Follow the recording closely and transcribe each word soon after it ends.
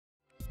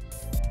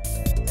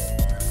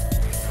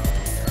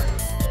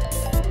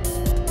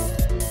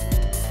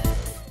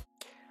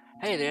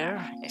Hey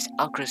there, it's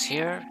Alcris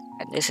here,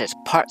 and this is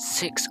part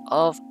 6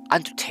 of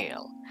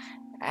Undertale.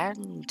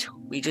 And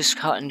we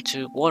just got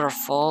into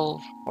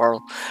Waterfall, or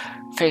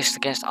faced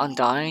against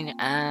UNDYNE,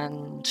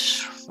 and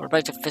we're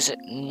about to visit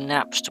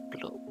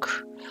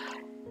Napstablook,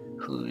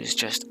 who's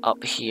just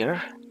up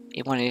here,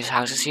 in one of these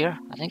houses here,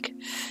 I think.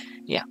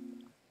 Yeah,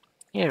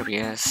 here he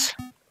is.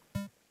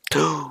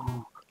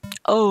 Oh,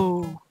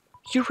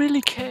 you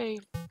really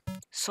came.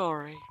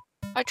 Sorry,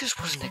 I just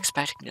wasn't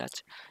expecting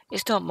that.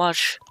 It's not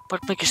much,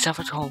 but make yourself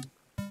at home.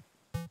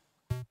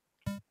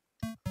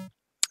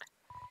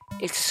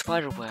 It's a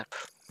spider web.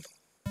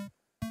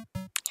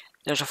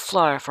 There's a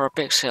flyer for a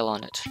big sale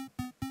on it.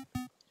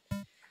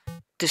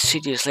 This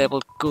CD is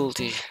labeled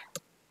Ghoulie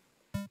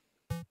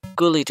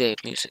Day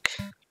music.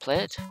 Play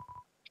it?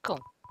 Cool.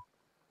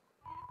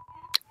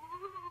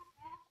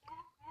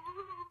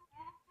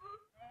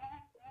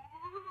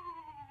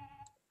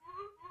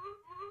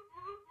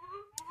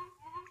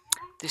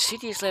 The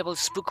CD is labeled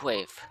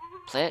Spookwave.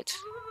 Play it?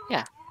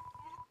 Yeah.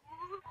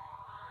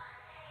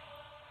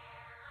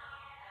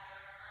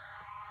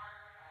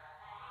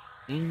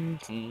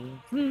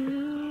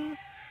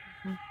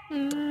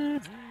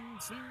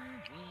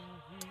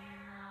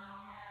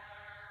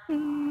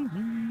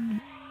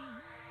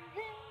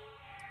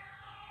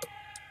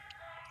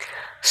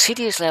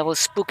 CD is labeled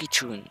Spooky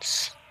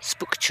Tunes.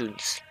 Spook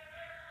Tunes.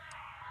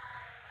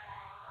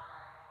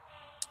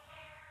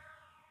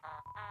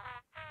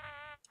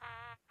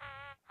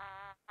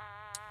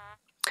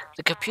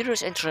 The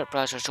computer's internet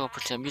browser is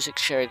open to a music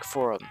sharing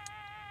forum.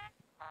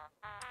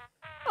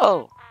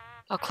 Oh,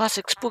 a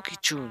classic spooky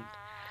tune.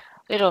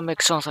 They don't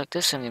make songs like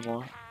this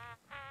anymore.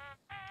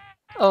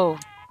 Oh,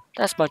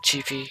 that's my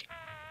TV.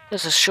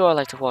 There's a show I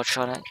like to watch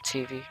on it,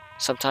 TV,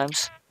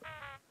 sometimes.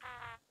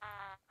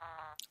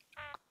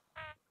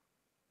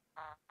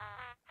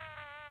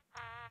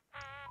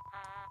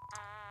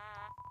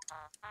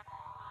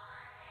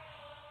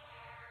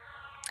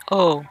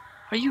 Oh,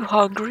 are you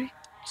hungry?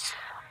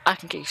 I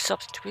can get you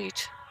something to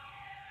eat.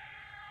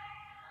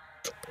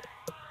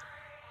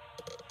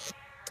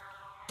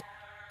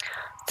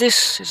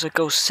 This is a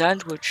ghost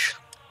sandwich.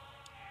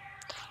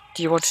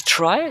 Do you want to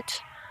try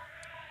it?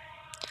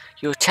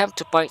 You attempt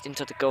to bite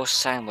into the ghost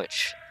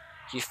sandwich.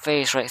 You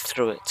phase right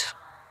through it.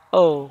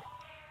 Oh,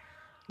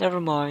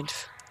 never mind.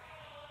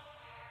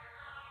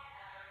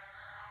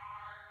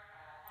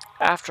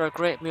 After a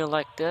great meal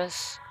like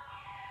this,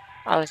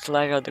 I like to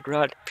lie on the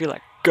ground and feel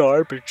like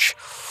garbage.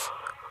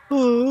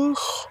 Ugh.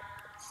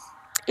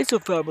 It's a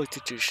family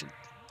tradition.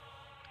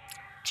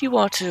 Do you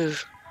want to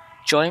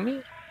join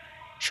me?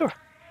 Sure.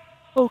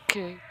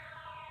 Okay,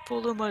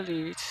 follow my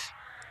lead.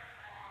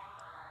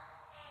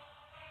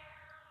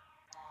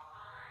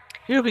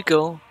 Here we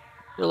go.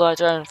 You lie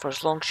down for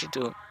as long as you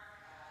do.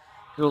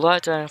 You lie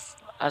down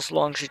as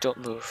long as you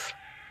don't move.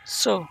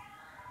 So,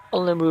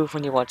 only move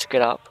when you want to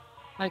get up,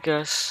 I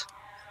guess.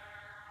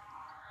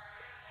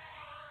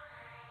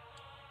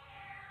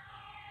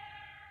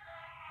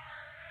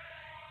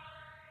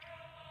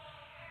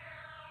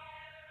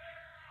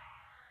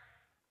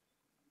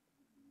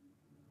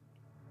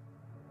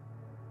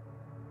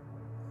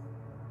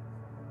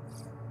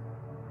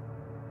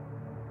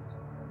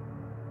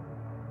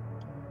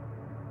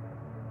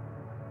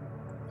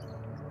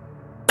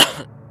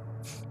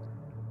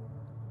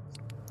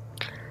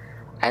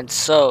 And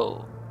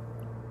so,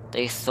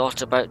 they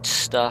thought about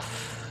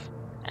stuff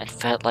and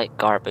felt like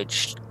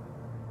garbage.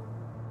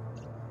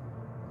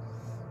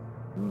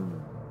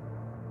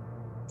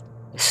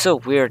 It's so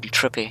weird and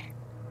trippy.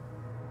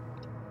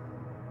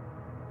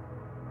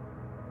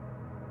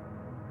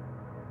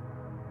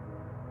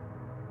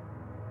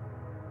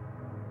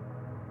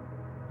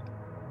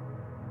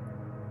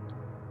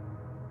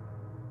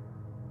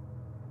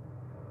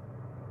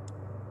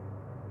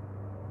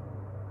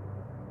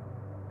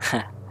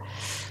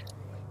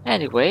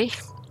 Anyway,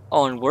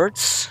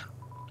 onwards.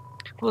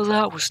 Well,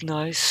 that was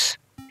nice.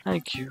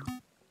 Thank you.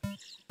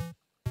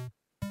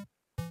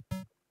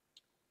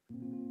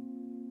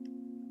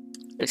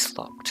 It's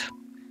locked.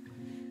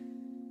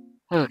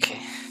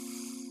 Okay.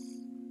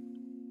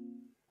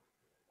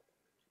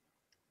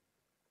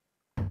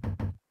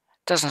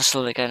 Doesn't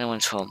look like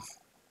anyone's home.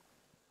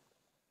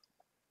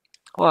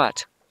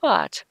 What?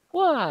 What?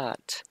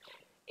 What?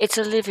 It's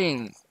a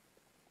living.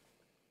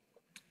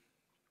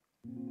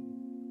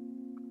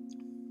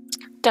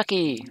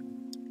 Ducky!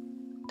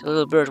 The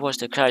little bird wants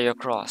to carry you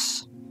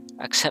across.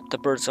 Accept the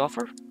bird's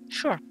offer?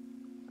 Sure.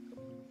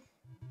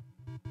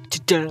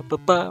 That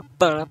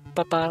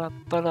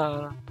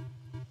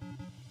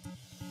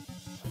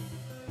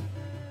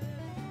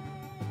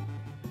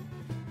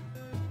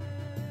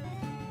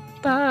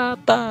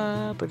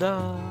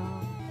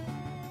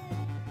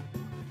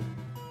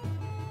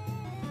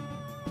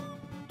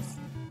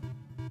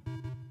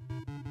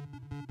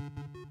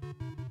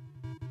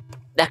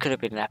could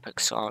have been an epic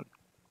song.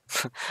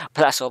 But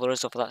that's all there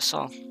is of that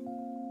song.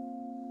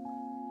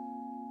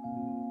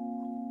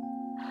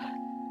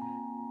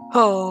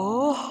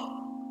 Oh.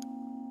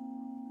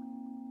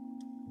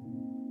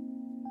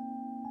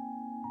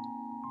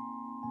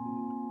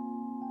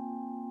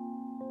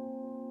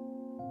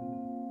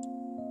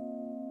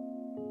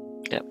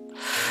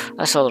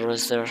 That's all there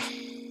is there.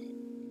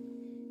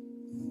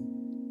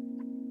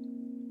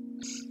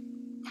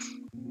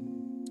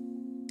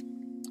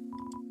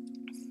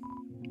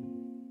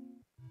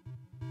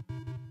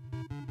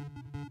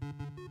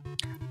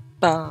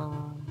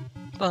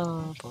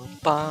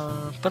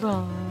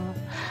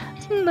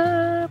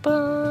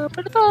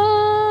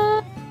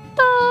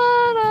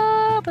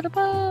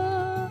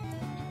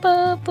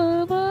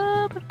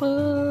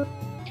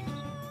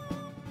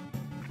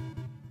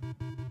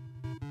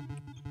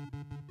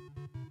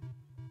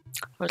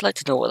 I'd like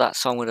to know what that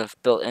song would have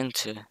built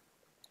into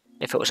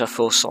if it was a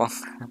full song.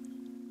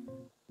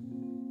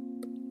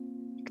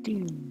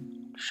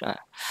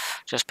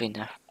 Just been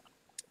there.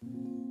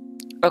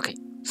 Okay,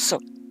 so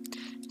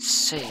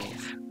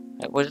save.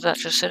 What did that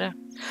just say there?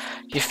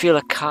 You feel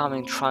a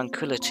calming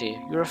tranquility.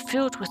 You are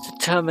filled with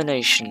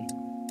determination.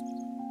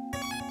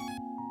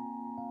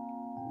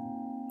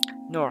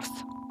 North,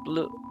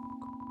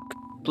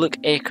 Blook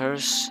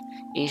Acres,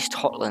 East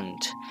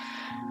Hotland.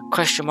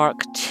 Question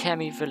mark,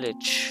 Temi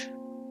Village.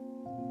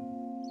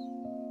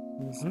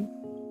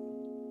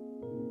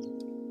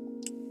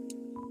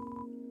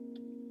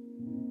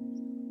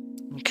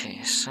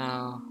 Okay, so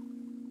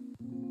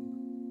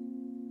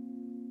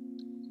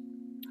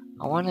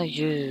I want to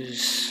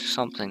use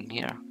something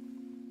here.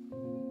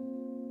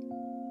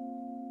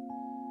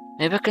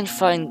 Maybe I can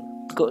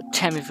go to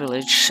Temi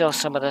Village, sell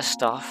some of this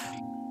stuff.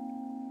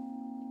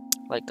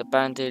 Like the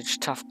bandage,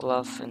 tough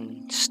glove,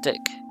 and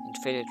stick, and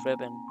faded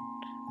ribbon.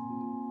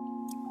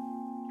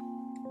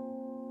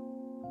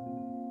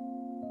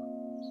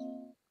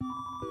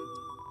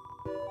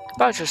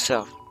 About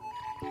yourself.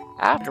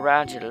 I've been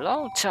around here a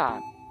long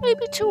time,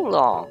 maybe too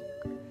long.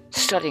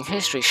 Studying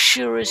history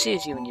sure is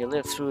easy when you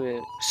live through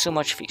it so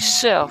much of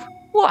yourself.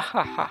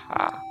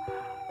 Wahahaha.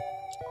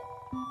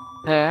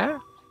 Huh?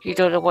 You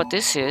don't know what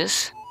this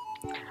is?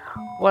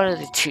 What are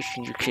they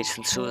teaching you kids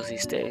in school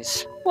these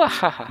days?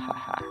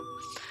 Wahahaha.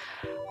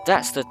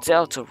 That's the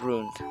Delta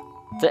Rune,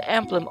 the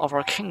emblem of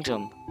our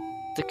kingdom,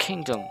 the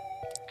kingdom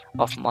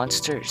of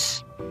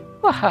monsters.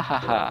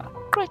 Wahahaha.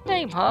 Great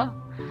name, huh?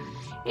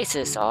 It's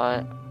as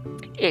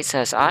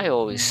I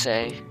always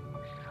say.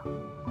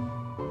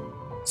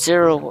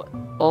 Zero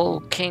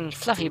old King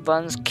Fluffy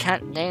Buns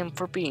can't name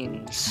for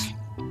beans.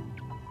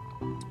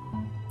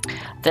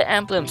 The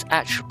emblem's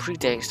actual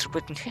predates the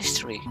written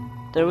history.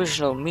 The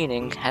original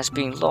meaning has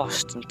been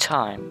lost in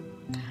time.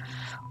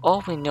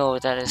 All we know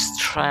that it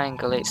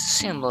triangulates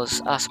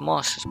symbols as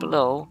monsters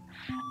below,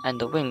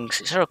 and the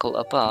wings circle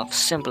above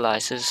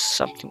symbolizes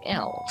something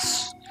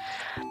else.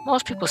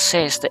 Most people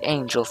say it's the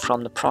angel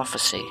from the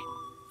prophecy.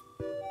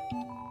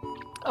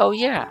 Oh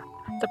yeah,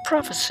 the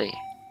prophecy.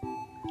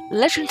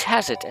 Legend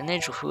has it an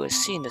angel who has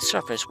seen the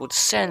surface would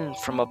descend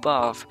from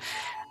above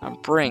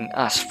and bring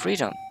us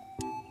freedom.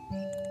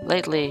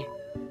 Lately,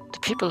 the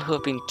people who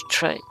have been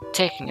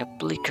taking a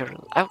bleaker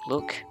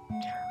outlook,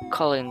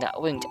 calling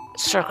that winged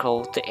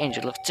circle the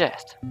angel of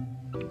death,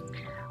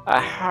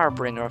 a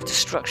harbinger of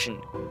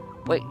destruction,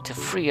 waiting to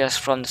free us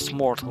from this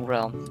mortal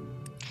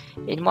realm.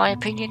 In my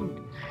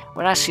opinion,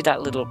 when I see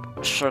that little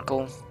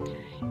circle,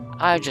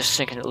 I just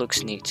think it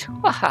looks neat.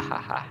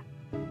 Wahahaha.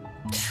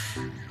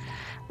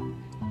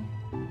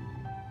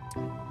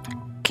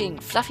 King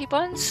Fluffy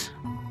Buns?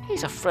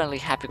 He's a friendly,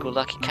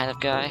 happy-go-lucky kind of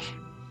guy.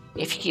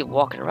 If you keep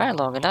walking around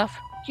long enough,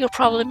 you'll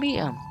probably meet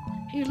him.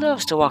 He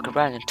loves to walk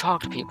around and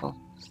talk to people.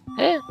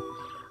 Eh?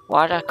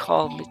 Why'd I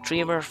call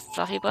Dreamer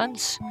Fluffy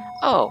Buns?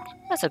 Oh,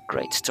 that's a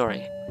great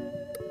story.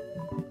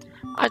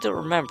 I don't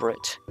remember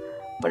it,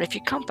 but if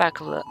you come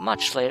back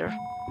much later,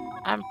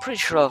 I'm pretty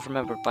sure I'll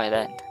remember it by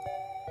then.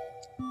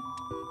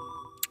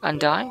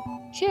 Undying?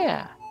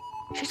 Yeah,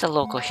 she's a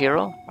local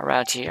hero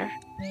around here.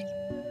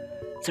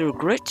 Through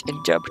grit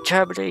and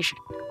determination.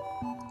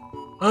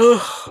 Oh,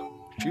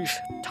 jeez,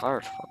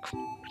 tired, fuck.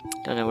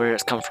 Don't know where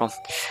it's come from.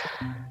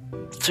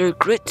 Through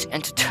grit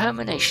and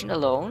determination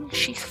alone,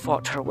 she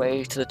fought her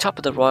way to the top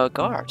of the Royal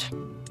Guard.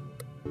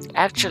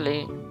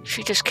 Actually,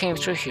 she just came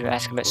through here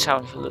asking about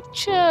someone who looked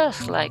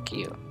just like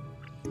you.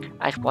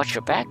 I'd watch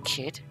your back,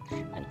 kid,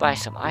 and buy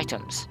some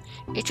items.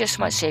 It just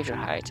might save your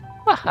hide.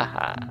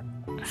 Wahaha.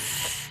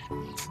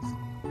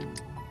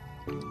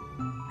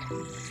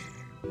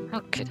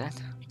 Okay then,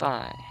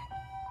 buy.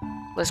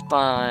 Let's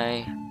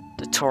buy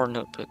the torn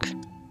notebook.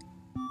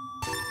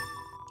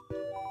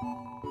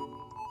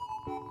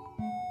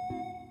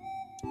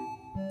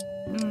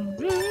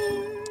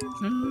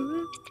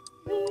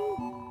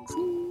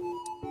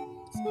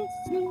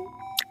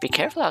 Be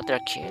careful out there,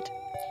 kid.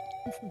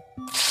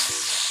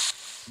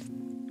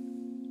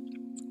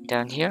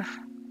 Down here?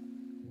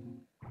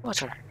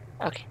 Water.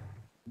 Okay.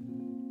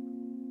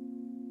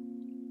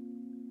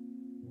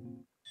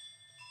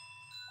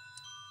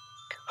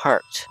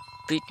 Hurt,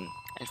 beaten,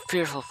 and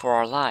fearful for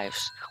our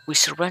lives, we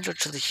surrender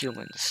to the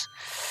humans.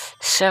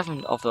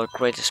 7 of our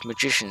greatest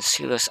magicians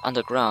seal us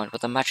underground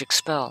with a magic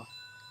spell.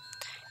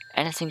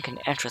 Anything can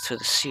enter through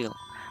the seal,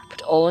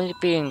 but only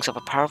beings of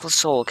a powerful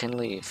soul can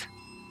leave.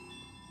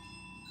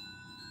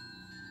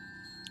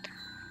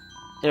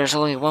 There is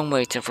only one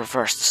way to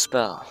reverse the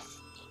spell,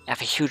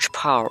 If a huge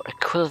power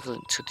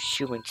equivalent to the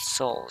human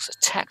souls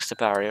attacks the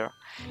barrier,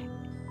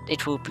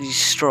 it will be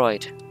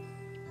destroyed.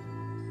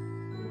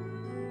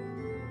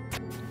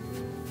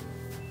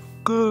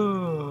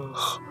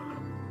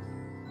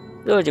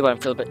 Really do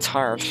feel a bit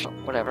tired, so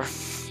whatever.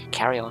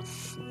 Carry on.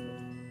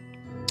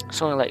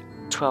 It's only like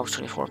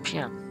 12:24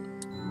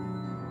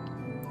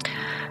 p.m.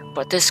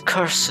 But this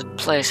cursed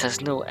place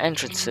has no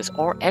entrances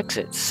or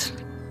exits.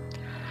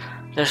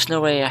 There's no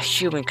way a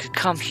human could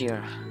come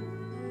here.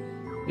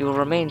 We will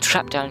remain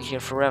trapped down here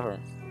forever.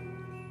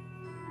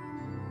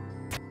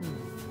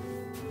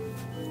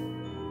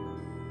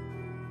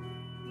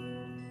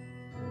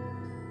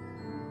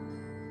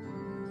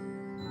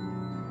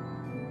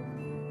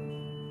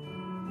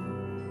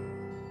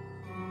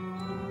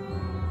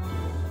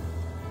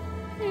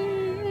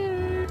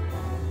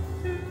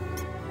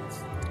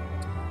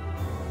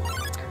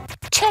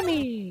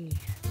 Timmy!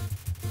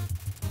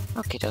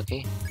 Okie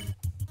dokie.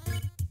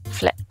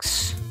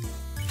 Flex.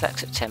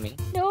 Flex at Timmy.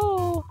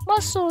 No,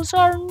 muscles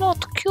are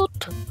not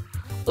cute.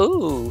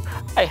 Ooh,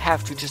 I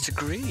have to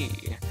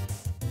disagree.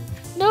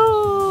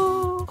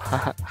 No!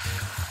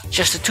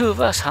 Just the two of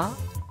us, huh?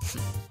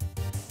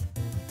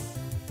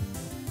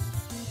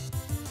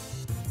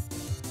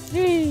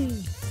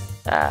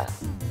 Ah.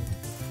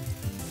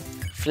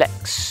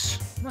 Flex.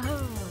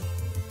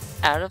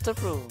 Out of the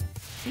room.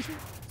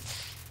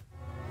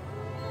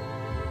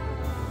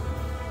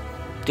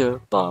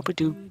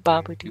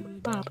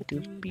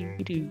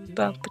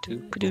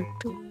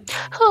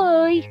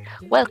 Hi,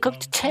 welcome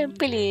to Tem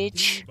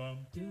Village.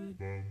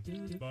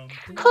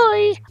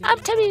 Hi, I'm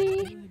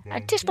Timmy,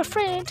 and this my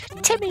friend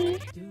Timmy.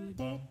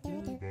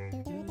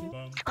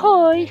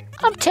 Hi,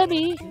 I'm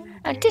Timmy,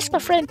 and this my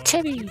friend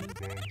Timmy.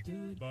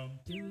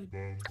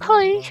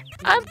 Hi,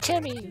 I'm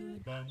Timmy.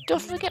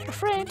 Don't forget my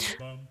friend.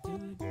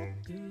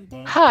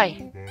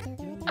 Hi,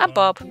 I'm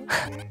Bob.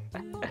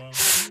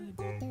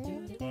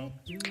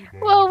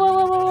 Whoa, whoa,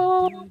 whoa,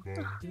 whoa, whoa.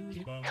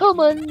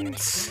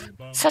 Humans,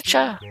 such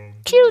a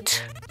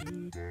cute.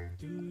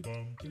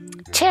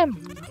 Tim,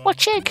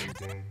 watch egg.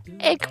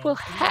 Egg will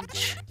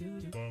hatch.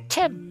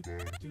 Tim,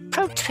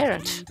 proud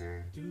parent.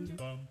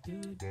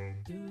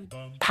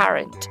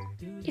 Parent,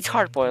 it's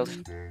hard-boiled.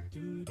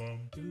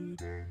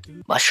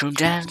 Mushroom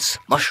dance,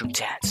 mushroom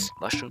dance,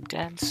 mushroom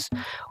dance.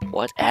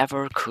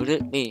 Whatever could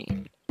it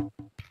mean?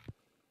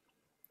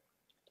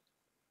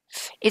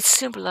 It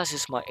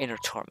symbolizes my inner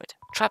torment,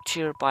 trapped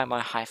here by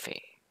my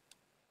hyphae.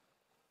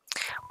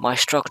 My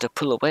struggle to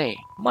pull away,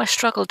 my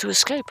struggle to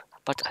escape,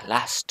 but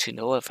alas, to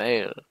no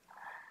avail.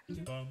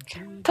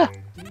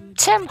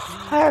 Tem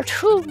hired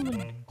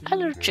human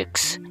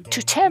allergics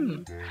to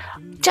Tem.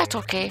 That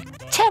okay,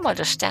 Tem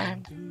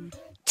understand.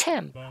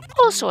 Tem,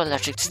 also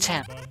allergic to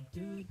Tem.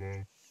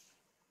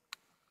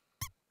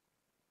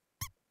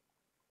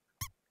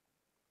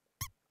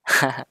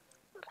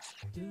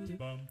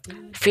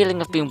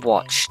 Feeling of being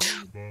watched.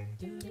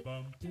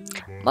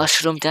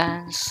 Mushroom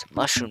dance,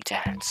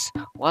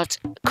 what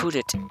could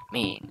it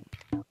mean?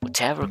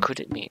 Whatever could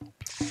it mean?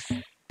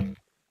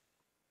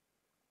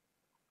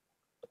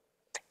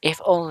 If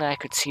only I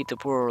could see the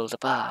world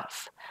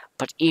above,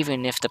 but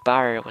even if the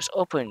barrier was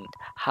open,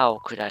 how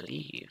could I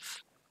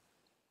leave?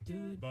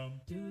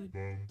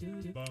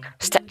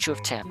 Statue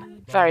of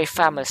Tim, very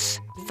famous,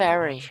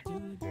 very.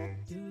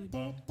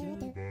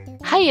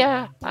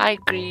 Hiya, I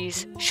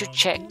agrees, should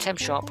check Tim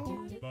shop.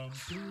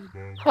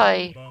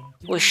 Hi,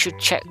 we should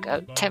check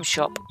out Tim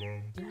shop.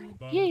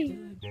 Yay!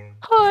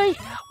 Hi,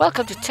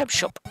 welcome to Tim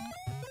shop.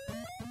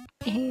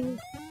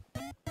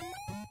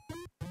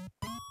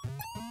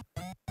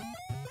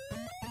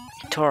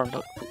 Torn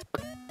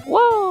notebook.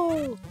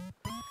 Whoa!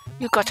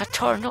 You got a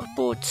torn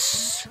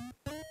notebooks,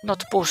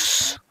 not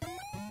bus.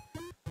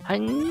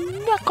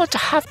 I'm not going to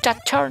have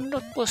that torn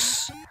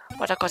notebooks,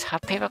 but I got to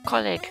have paper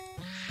colleague.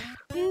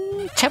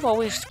 Tim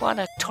always want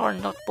a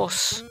torn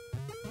notebooks.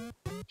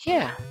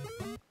 Yeah.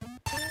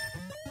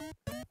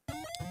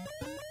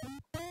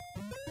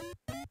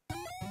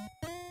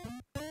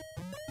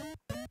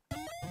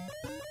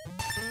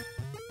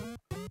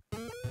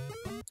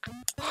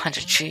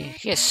 G,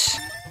 yes.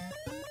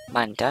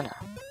 Mandana.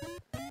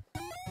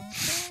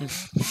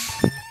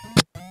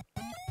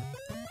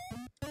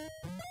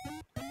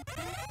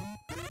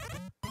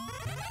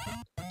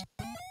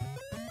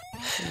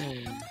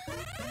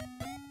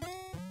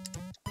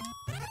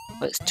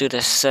 Let's do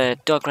this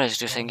dog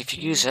residue thing. If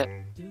you use it,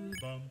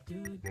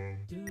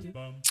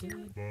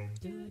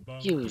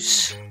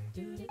 use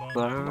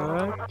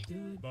word.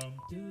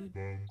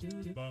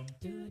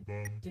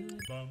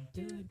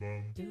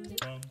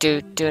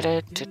 Do.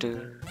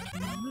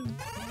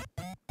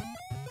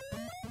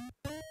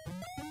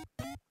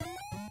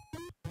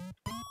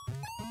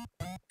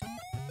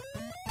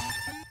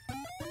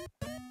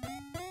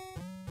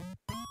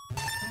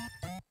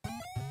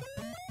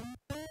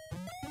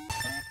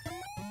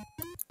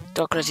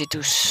 Dog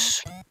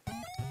residues.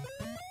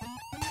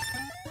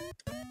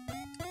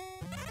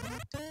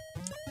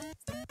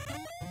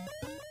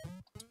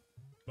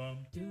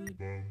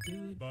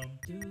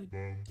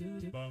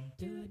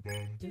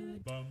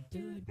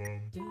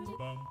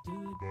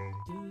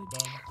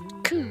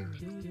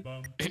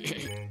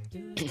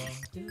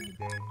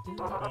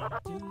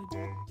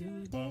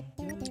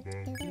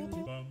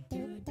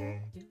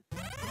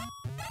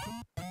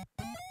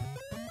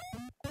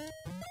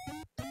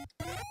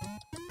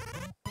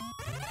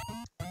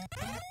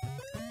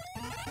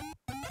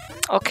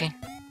 Okay.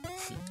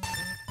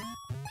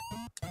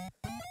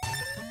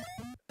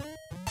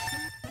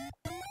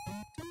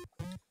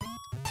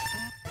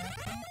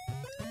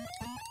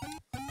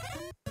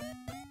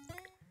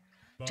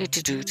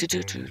 Do.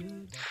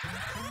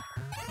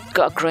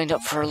 Gotta grind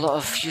up for a lot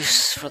of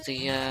use for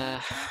the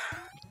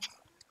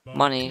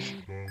money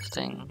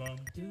thing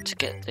to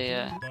get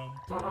the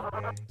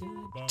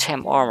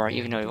 10 armor,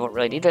 even though we won't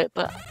really need it,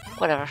 but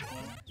whatever.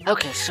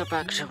 Okay, so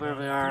back to where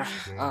we are.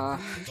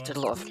 Did a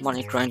lot of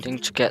money grinding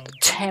to get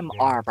 10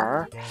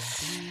 armor,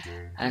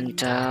 and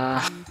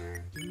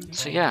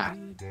so yeah,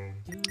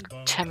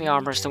 10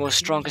 armor is the most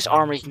strongest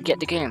armor you can get in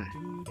the game.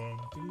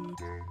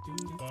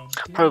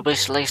 Probably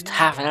at least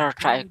half an hour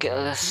trying to get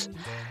this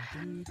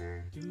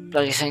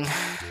bloody thing.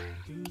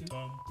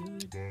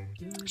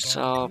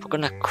 So we're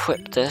gonna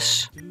equip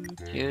this.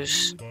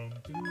 Use.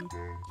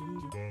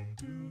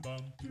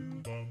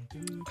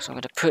 So I'm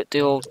gonna put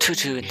the old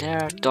tutu in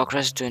there, dog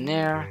residue in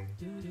there.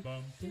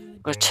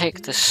 I'm gonna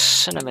take the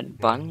cinnamon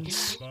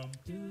buns.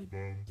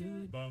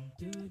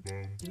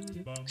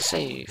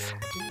 Save.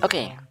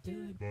 Okay.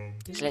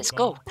 So let's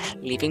go.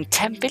 Leaving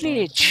Temp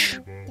Village.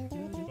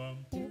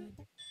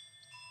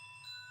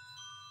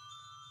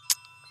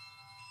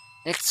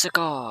 Let's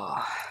go.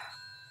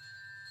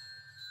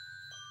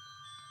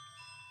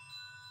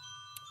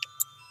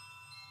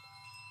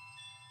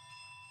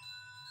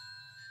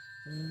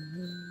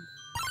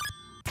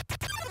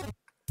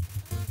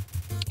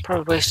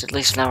 Probably wasted at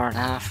least an hour and a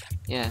half.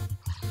 Yeah.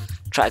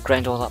 Try to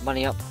grind all that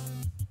money up.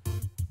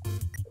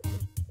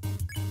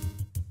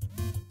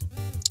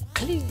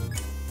 Clean.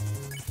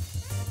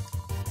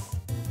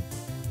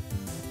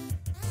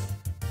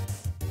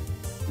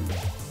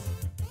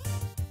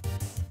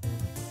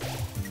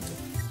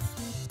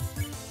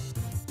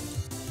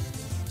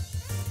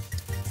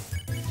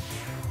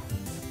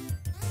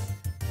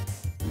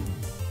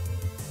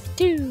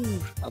 Do.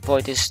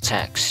 Avoid his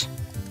attacks.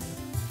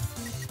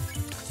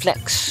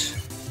 Flex.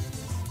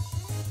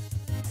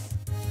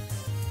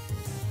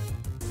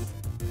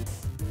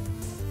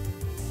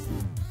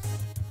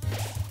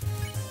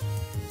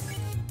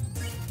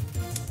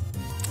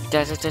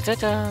 Da, da, da, da,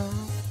 da.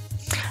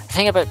 The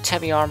thing about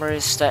Temi armor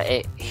is that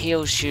it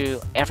heals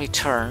you every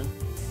turn,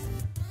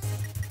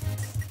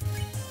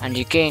 and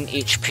you gain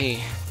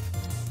HP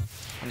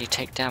when you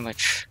take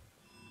damage,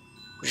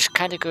 which is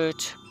kind of good,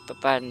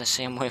 but bad in the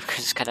same way because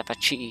it's kind of a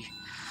cheaty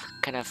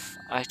kind of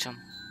item.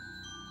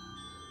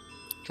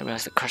 Didn't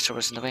realize the cursor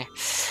was in the way.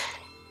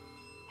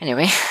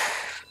 Anyway,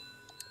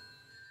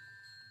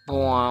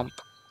 Womp.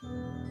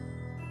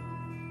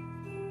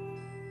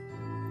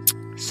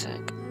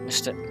 Sick,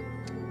 missed it.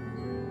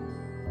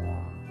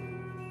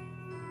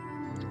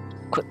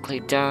 Quickly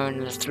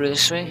down through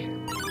this way.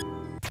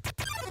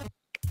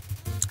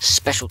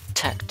 Special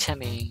attack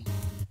Temi.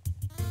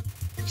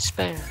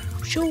 Spare.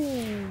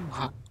 Shoo.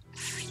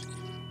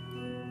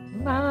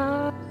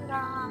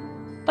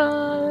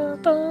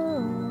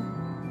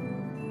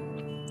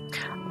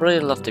 Really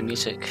love the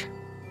music.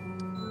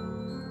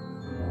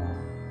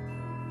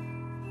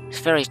 It's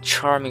very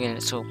charming in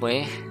its own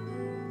way.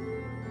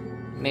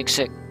 Makes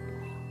it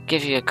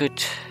give you a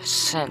good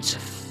sense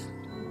of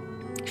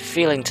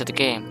feeling to the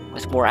game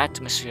with more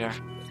atmosphere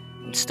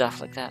and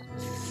stuff like that.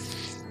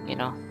 You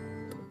know?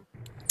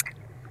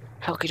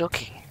 Okie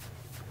dokie.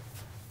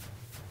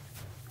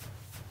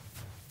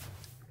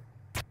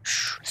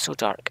 So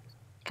dark.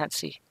 Can't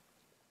see.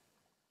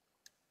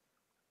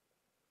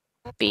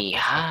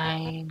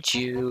 Behind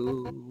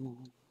you.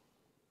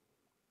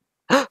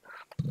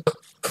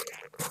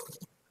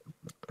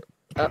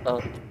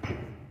 Uh-oh.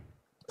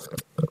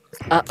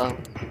 Uh-oh.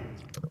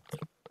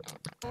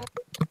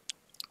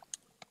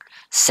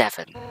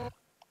 7.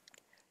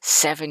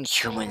 7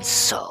 human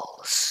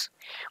souls.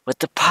 With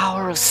the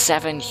power of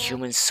 7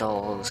 human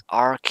souls,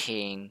 our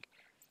king,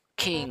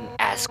 King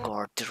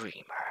Asgore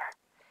Dreamer,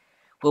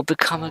 will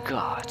become a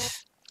god.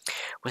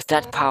 With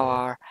that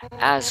power,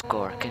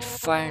 Asgore can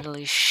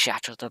finally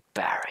shatter the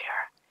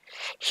barrier.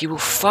 He will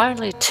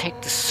finally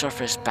take the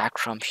surface back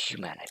from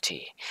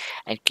humanity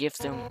and give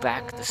them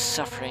back the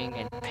suffering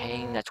and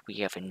pain that we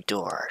have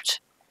endured.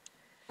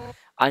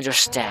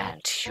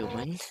 Understand,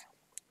 human?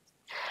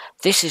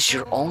 This is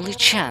your only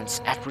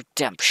chance at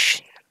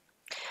redemption.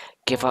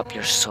 Give up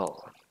your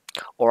soul,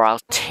 or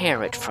I'll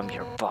tear it from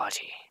your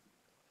body.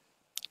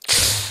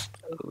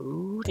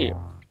 Oh dear.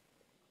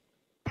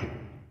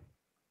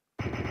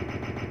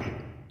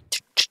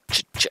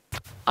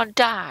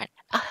 Undyne,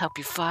 I'll help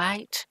you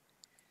fight.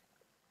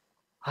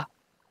 Huh?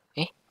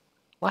 Eh?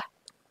 What?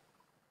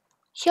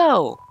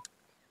 Yo!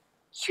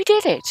 You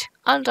did it!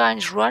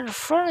 Undyne's right in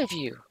front of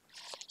you.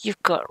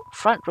 You've got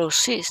front row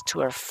seats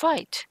to our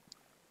fight.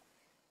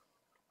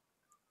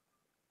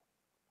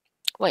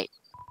 Wait.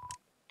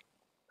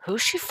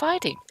 Who's she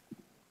fighting?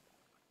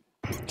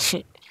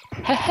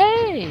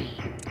 Hey!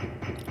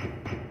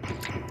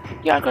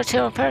 You aren't gonna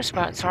tell my parents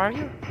about this, are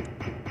you?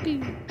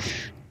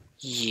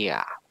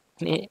 Yeah.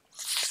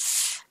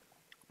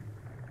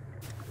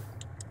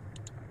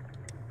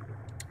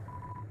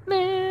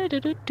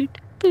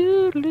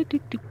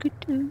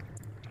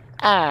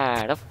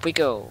 And up we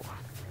go.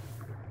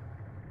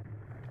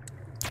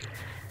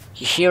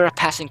 You hear a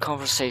passing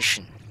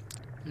conversation.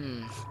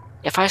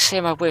 If I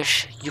say my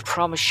wish, you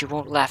promise you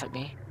won't laugh at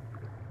me?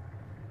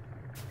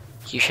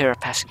 You hear a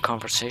passing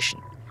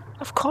conversation.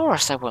 Of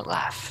course I won't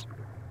laugh.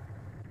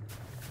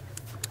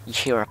 You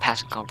hear a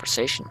passing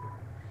conversation.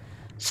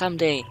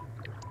 Someday,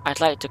 I'd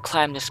like to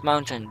climb this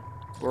mountain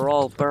we're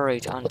all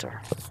buried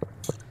under.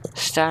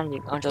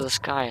 Standing under the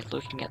sky,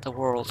 looking at the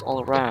world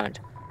all around.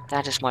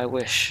 That is my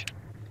wish.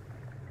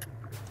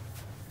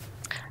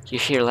 You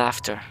hear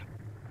laughter.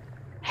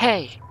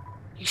 Hey,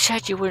 you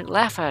said you wouldn't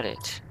laugh at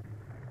it.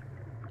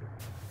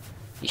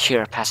 You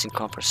hear a passing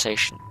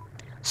conversation.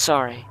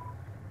 Sorry,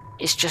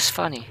 it's just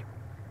funny.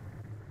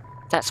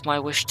 That's my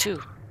wish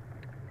too.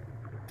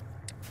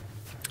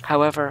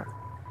 However,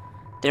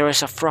 there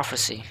is a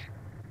prophecy.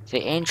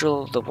 The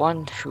angel, the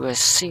one who has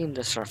seen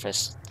the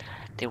surface,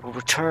 they will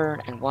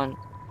return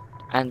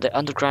and the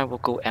underground will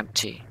go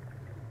empty.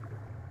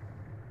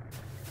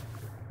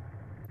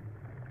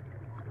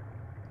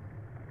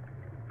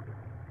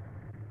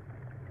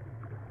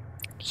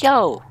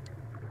 Yo!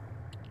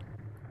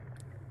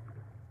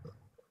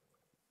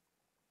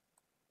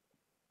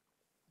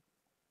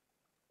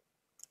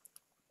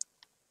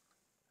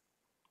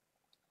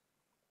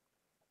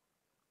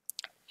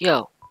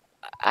 Yo,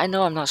 I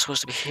know I'm not supposed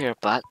to be here,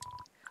 but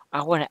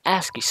I want to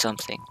ask you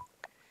something.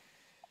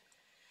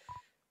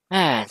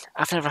 Man,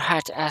 I've never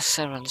had to ask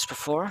someone this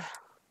before.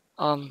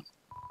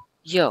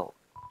 Yo,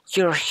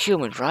 you're a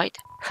human, right?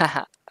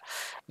 Haha,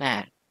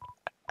 man,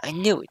 I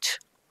knew it.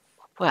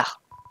 Well,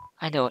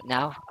 I know it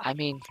now. I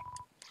mean,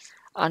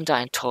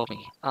 Undyne told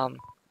me,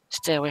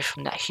 stay away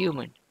from that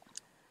human.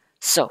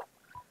 So,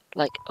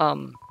 like,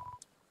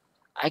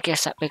 I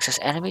guess that makes us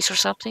enemies or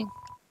something?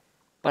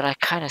 But I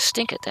kinda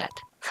stink at that.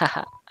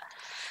 Haha.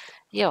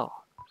 Yo,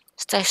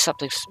 say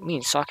something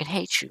mean so I can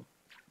hate you.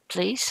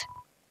 Please?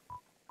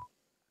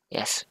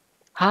 Yes.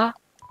 Huh?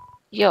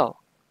 Yo,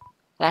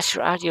 that's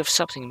your idea of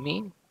something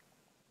mean?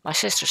 My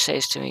sister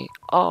says to me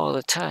all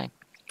the time.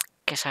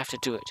 Guess I have to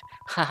do it.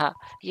 Haha.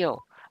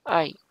 Yo,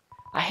 I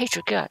hate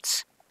your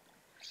guts.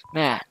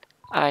 Man,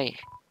 I'm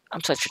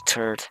such a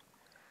turd.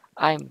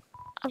 I'm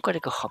gonna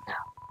go home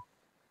now.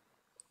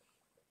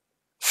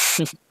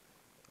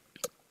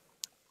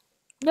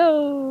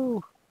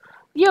 No!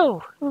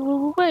 Yo,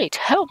 wait,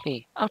 help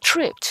me. I'm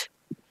tripped.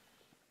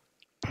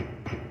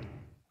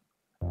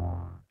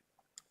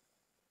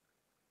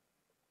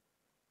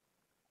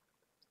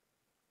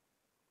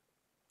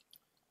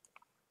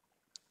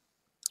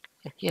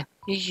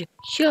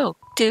 Yo,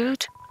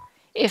 dude.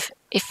 If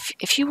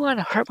you want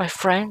to hurt my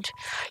friend,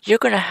 you're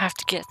gonna have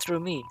to get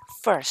through me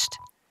first.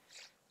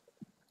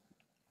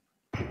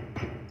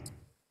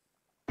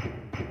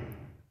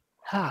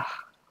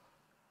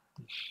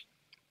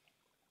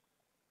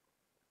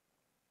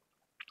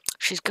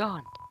 She's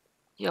gone.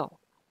 Yo,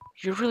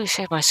 you really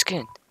saved my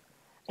skin.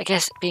 I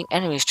guess being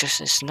enemies just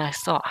is a nice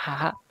thought,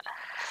 haha.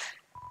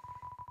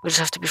 We just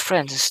have to be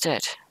friends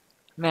instead.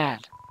 Man,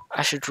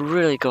 I should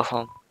really go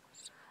home.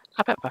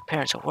 I bet my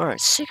parents are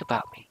worried sick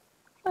about me.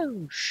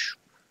 Oh,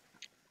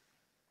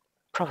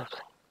 probably.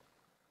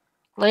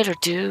 Later,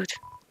 dude.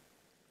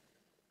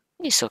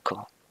 He's so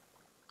cool.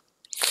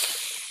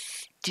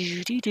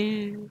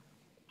 Doo-doo-doo.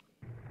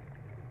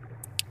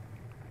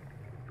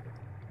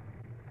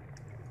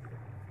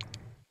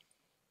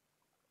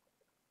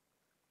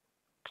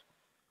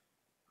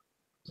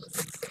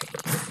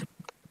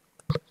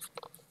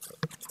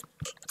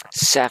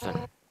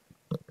 Seven.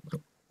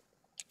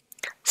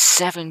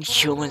 7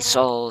 human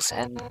souls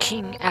and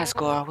King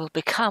Asgore will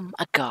become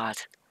a god.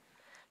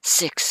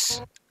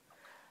 6.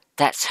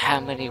 That's how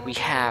many we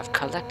have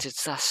collected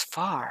thus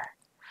far.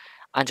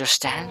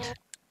 Understand?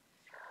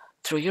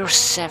 Through your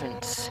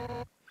 7th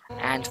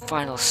and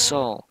final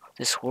soul,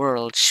 this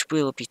world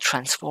will be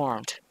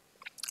transformed.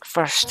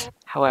 First,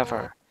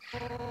 however,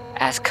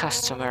 as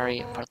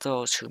customary for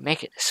those who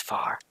make it this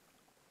far,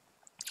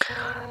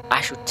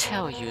 I should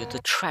tell you the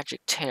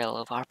tragic tale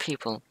of our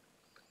people.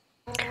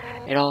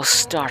 It all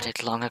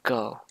started long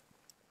ago.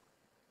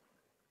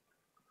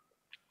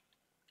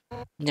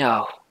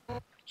 No.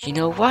 You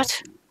know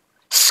what?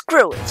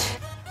 Screw it!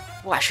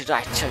 Why should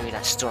I tell you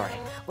that story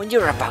when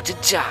you're about to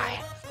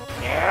die?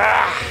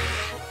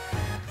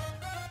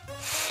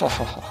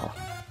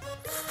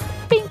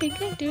 Bing, bing,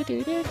 ding, doo,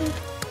 doo, doo, doo.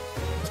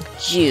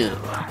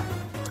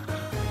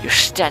 You're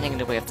standing in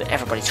the way of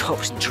everybody's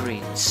hopes and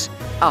dreams.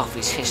 All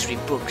these history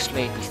books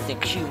made me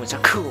think humans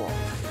are cool,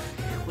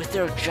 with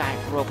their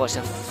giant robots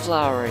and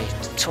flowery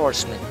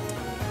swordsmen.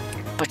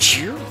 But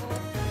you're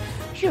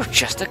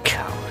just a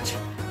coward,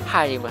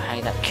 hiding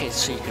behind that kid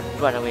so you can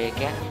run away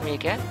from me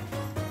again,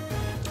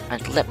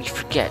 and let me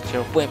forget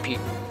your wimpy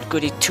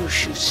goody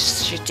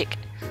two-shoes shtick.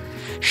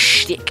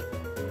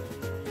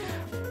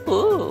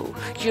 Ooh,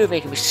 you're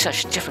making me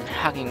such different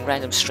hugging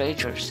random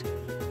strangers.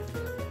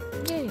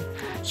 Yeah.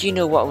 You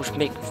know what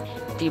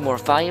would be more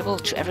valuable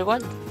to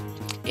everyone?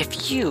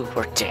 If you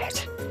were dead.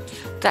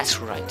 That's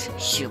right,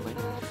 human.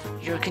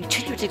 Your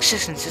continued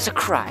existence is a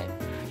crime.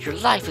 Your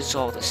life is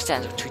all that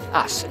stands between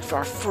us and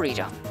our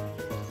freedom.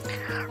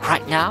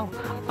 Right now,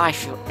 I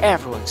feel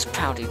everyone's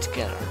pounding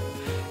together.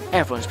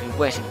 Everyone's been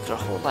waiting their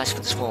whole lives for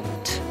this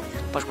moment.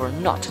 But we're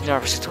not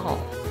nervous at all.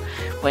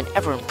 When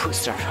everyone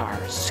puts their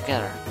hearts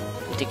together,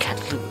 they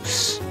can't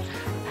lose.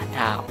 And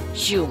now,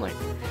 human,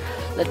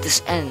 let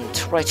this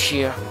end right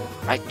here,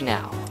 right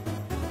now.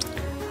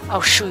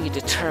 I'll show you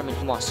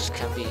determined monsters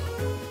can be.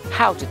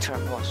 How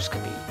determined monsters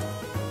can be.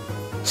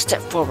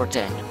 Step forward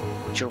then,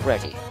 when you're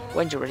ready.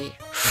 When you're ready.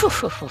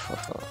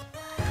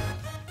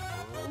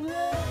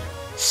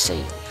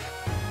 Save.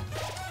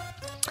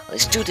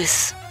 Let's do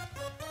this.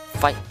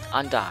 Fight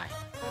Undyne.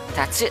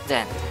 That's it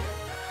then.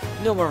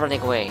 No more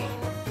running away.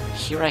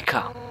 Here I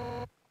come.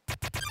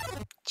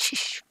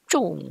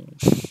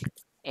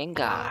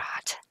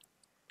 Engard.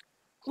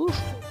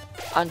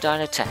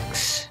 Undyne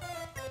attacks.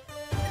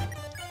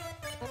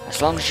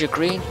 As long as you're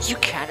green, you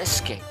can't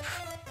escape.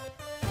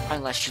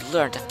 Unless you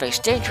learn to face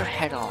danger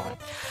head on,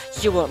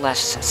 you won't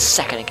last a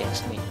second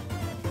against me.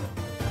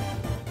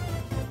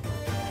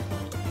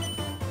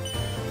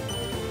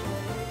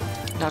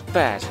 Not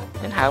bad.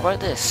 And how about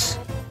this?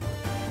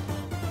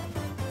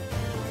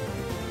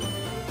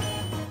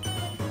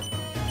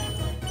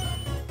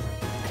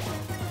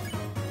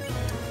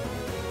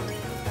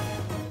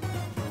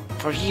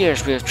 For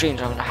years we have dreamed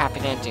of a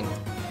happy ending.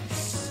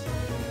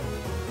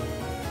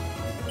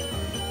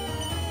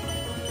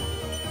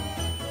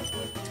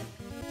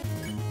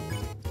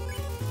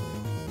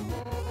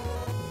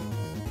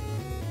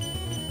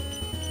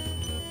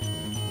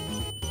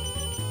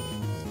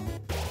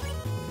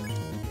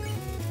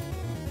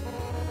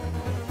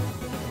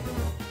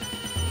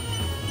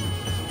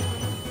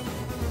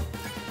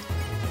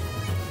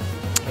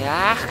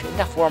 Yeah,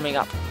 enough warming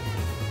up.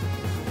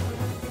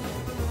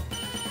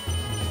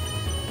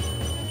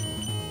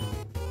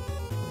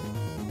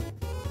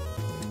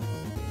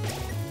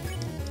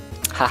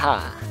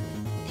 Haha,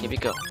 here we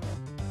go.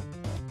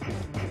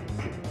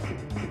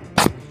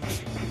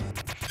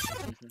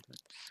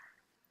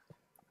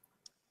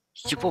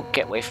 You won't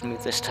get away from me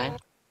this time.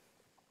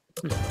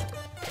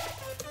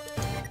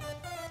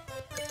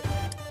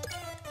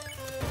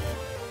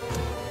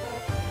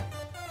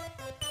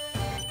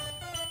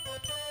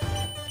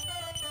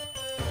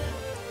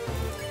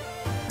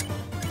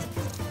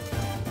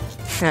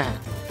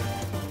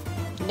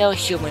 No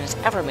human has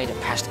ever made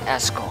it past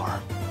Asgore.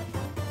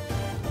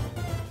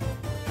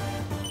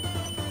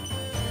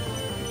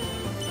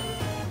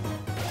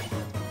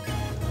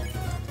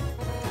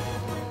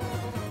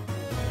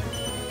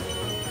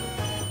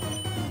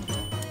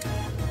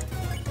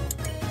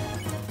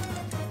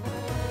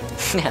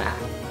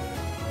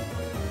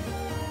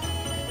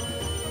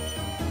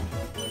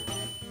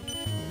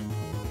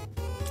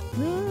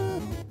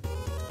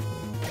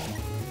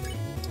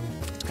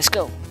 Let's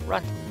go,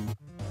 run.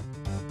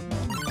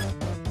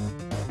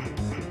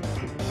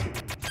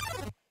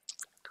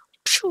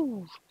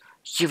 Phew.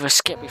 You've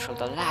escaped me from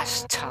the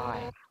last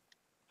time.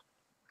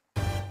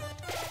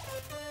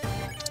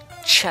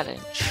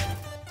 Challenge.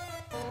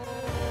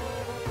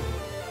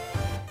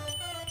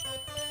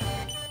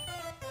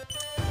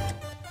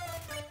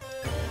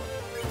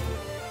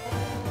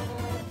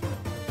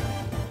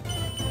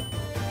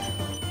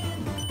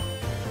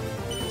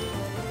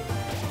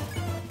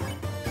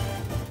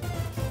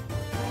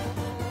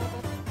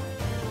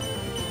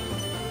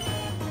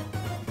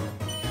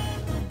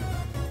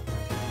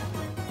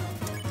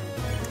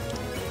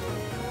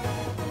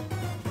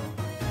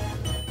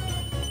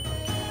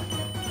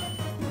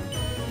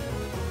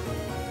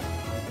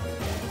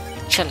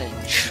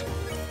 Challenge.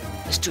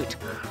 Let's do it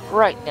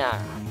right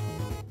now.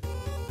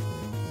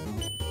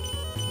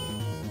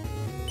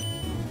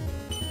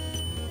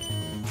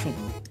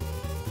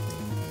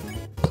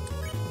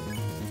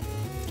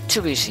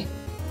 Too easy.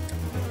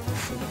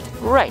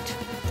 Right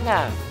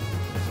now.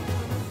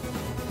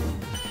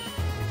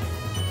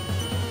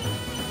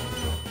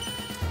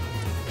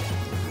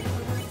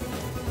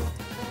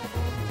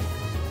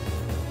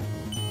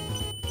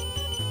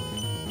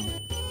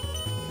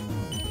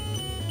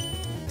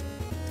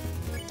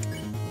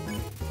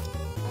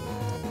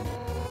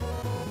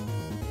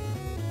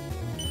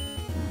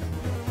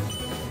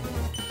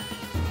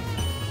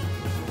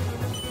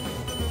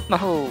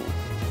 Oh.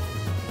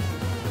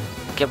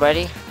 Get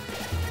ready.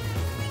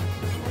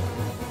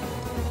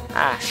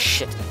 Ah,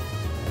 shit.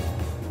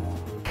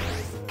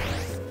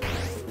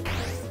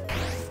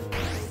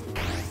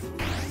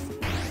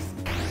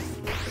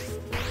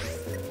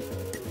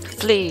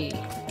 Flee.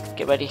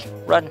 Get ready.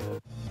 Run.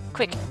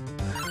 Quick.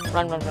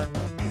 Run, run, run.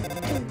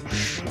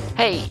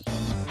 Hey.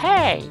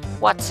 Hey,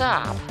 what's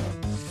up?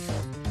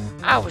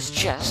 I was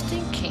just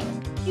thinking,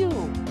 you,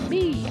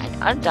 me, and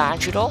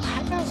Undyne should all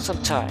hang out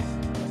sometime.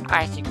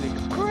 I think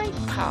we're great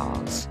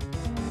pals.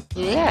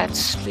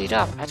 Let's meet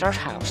up at our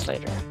house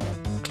later.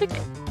 Click.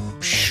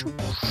 Shoo.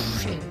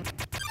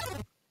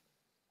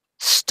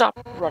 Stop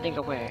running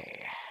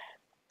away.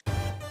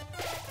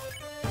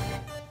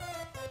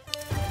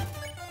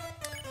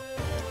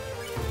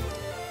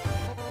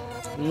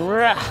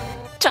 Rah!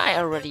 Die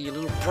already, you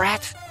little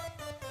brat!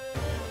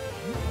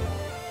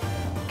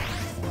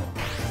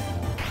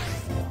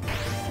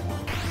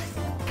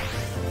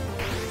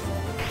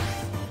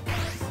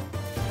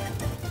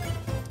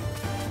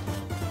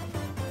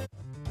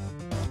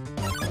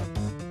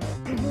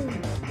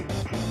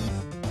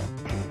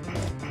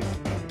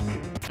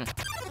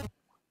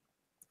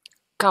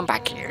 Come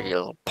back here, you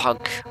little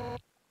punk.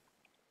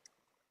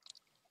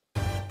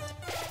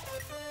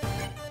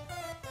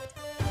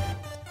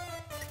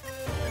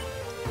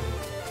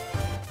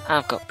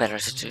 I've got better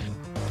to do.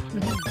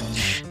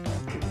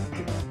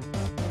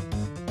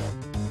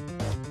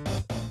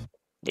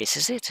 This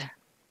is it.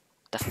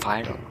 The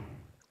final.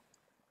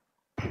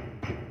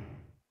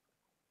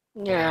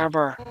 Yeah,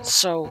 we're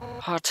so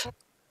hot,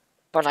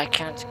 but I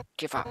can't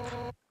give up.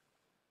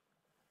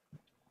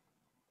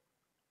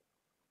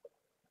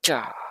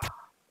 Ja.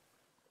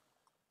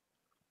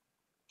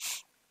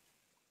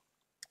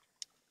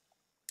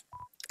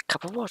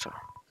 Cup of water.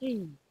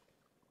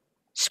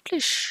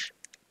 Splish.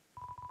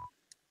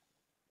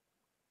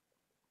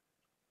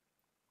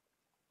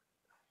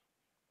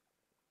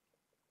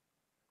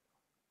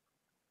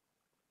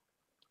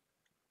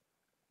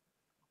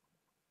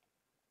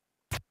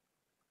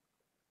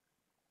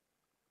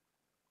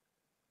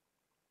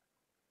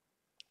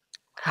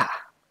 Ha.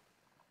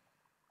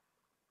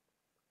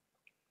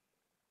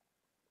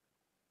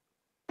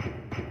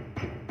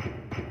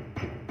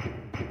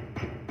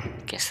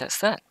 Guess that's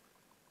that.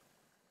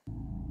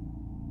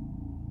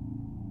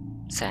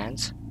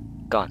 Sands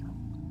gone.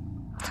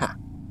 Huh.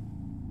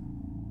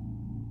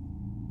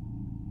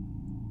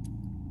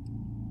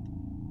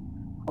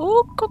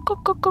 Oh,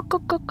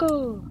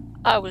 go.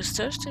 I was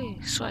thirsty,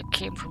 so I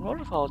came from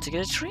Waterfall to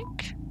get a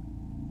drink.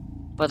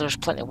 But there's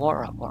plenty of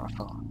water at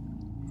Waterfall.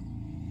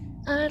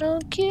 I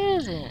don't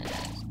get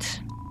it.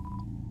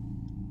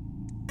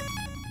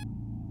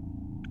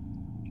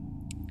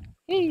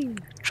 Hey,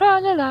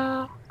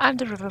 tra-la-la, I'm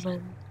the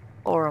riverman.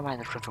 Or am I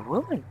the river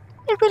woman?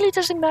 It really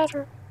doesn't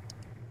matter.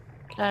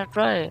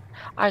 Right.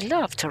 I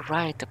love to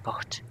ride the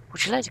boat.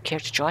 Would you like to care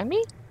to join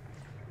me?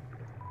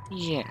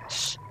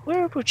 Yes.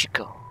 Where would you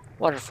go?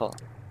 Waterfall.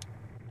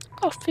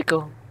 Off we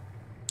go.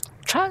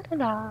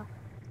 Tra-la-la.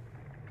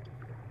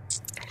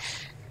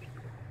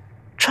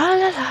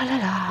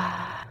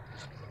 Tra-la-la-la-la.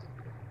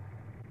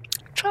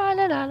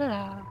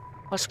 Tra-la-la-la-la.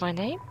 What's my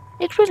name?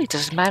 It really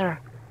doesn't matter.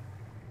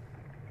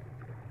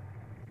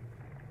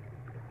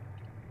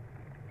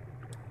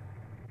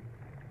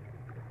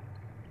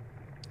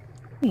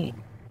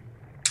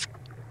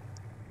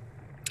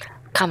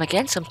 Come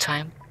again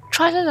sometime.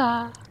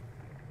 Tra-la-la.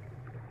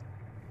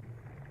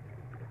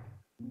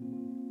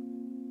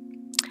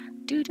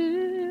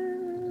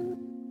 Do-do.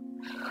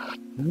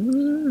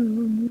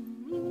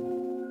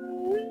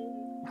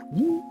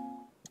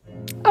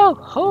 Oh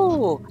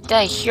ho!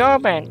 The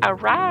human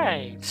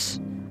arrives!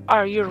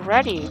 Are you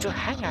ready to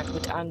hang out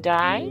with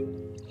Undyne?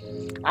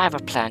 I have a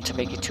plan to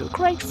make you two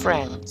great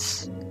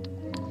friends.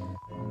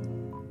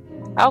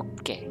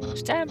 Okay,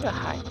 stand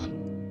behind me.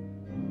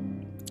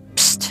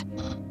 Psst!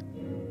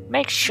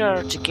 Make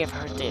sure to give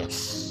her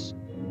this.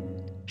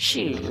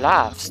 She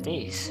loves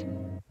these.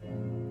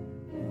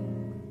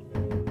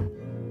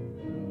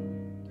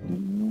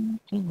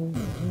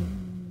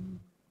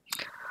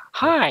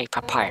 Hi,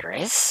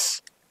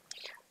 Papyrus.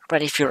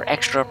 Ready for your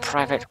extra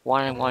private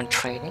one-on-one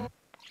training?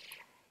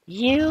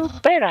 You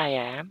bet I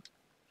am.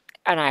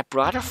 And I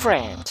brought a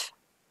friend.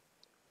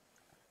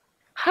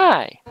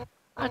 Hi.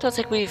 I don't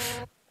think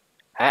we've...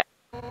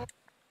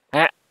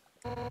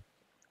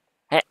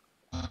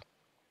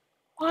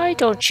 Why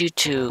don't you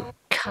two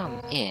come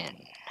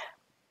in?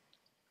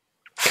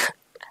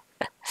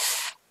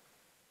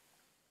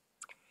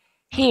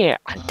 Here,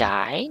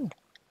 Undyne.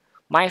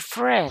 My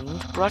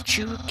friend brought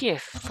a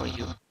gift for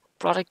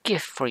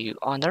you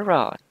on the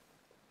road.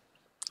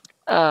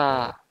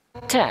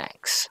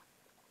 Thanks.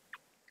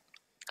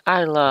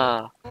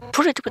 I'll,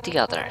 put it with the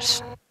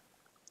others.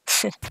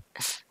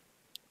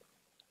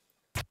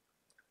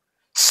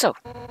 So,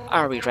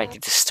 are we ready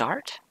to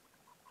start?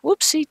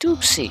 Whoopsie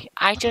doopsie,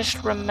 I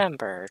just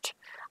remembered.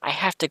 I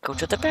have to go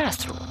to the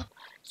bathroom.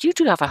 You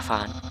two have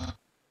fun.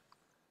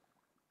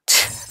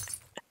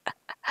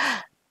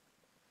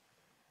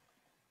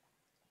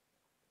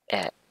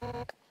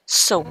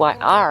 So why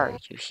are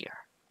you here?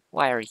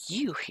 Why are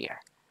you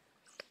here?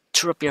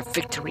 To rub your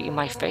victory in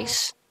my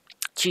face?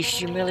 To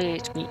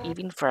humiliate me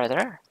even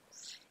further?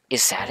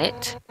 Is that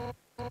it?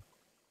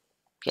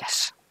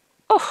 Yes.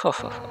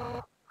 Oh,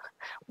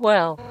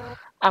 well,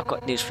 I've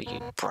got news for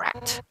you,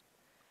 brat.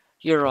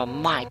 You're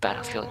on my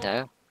battlefield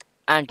now,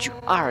 and you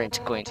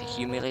aren't going to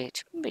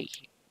humiliate me.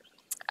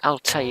 I'll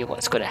tell you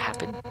what's going to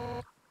happen.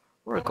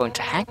 We're going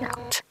to hang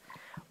out.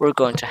 We're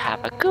going to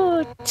have a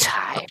good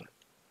time.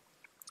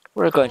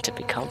 We're going to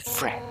become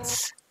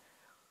friends.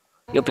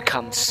 You'll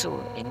become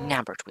so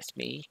enamored with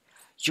me,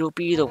 you'll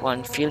be the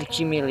one feeling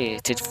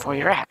humiliated for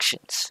your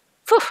actions.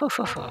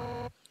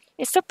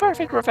 It's the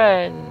perfect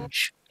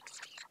revenge.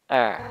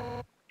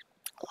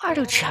 Why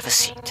don't you have a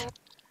seat?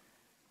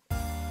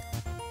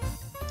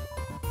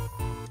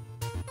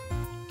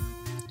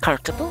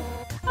 Comfortable?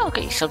 I'll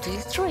get you something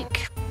to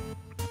drink.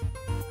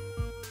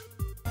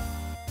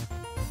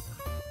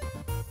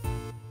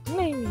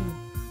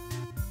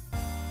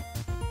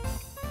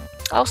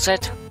 All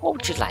set. What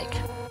would you like?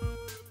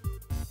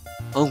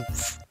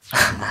 Oomph.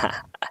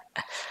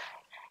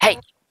 Hey,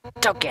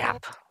 don't get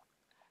up.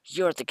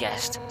 You're the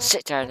guest.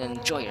 Sit down and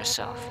enjoy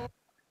yourself.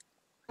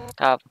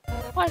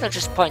 Why not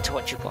just point to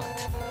what you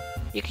want?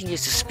 You can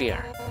use the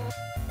spear.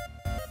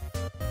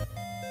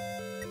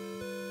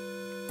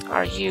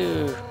 Are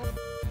you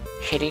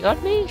hitting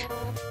on me?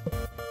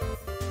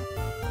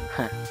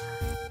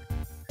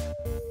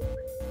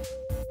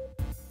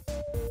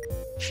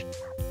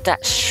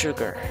 That's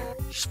sugar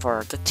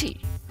for the tea.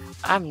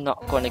 I'm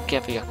not going to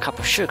give you a cup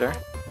of sugar.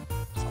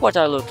 What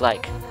do I look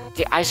like?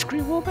 The ice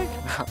cream woman?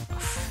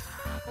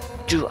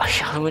 Do a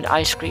human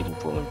ice cream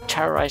woman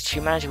terrorize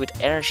humanity with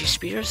energy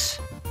spears?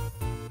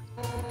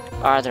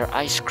 Are there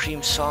ice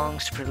cream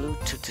songs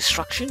prelude to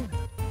destruction?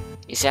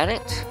 Is that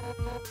it?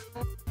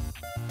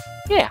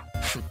 Yeah.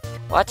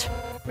 What?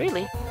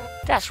 Really?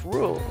 That's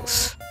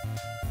rules.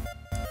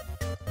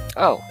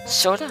 Oh,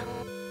 soda?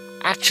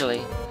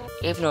 Actually,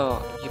 even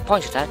though you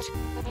pointed at,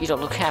 you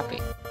don't look happy.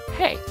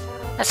 Hey,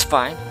 that's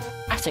fine.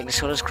 I think the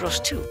soda's gross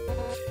too.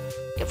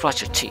 It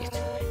rots your teeth.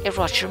 It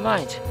rots your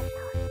mind.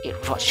 It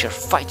rots your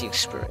fighting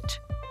spirit.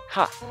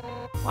 Huh.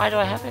 Why do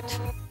I have it?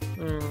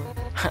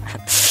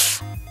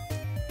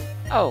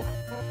 Oh,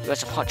 you want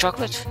some hot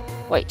chocolate?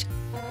 Wait.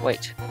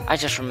 I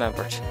just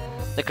remembered.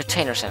 The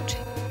container's empty.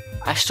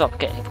 I stopped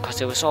getting it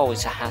because it was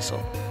always a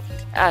hassle.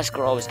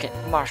 Asgore always get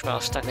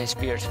marshmallows stuck in his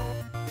beard.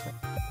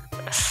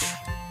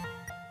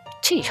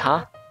 Tea,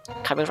 huh?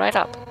 Coming right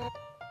up.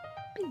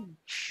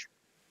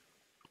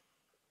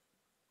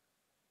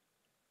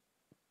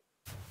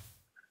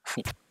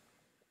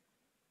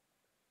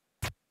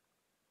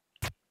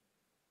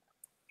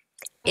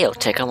 It'll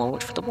take a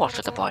moment for the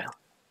water to boil.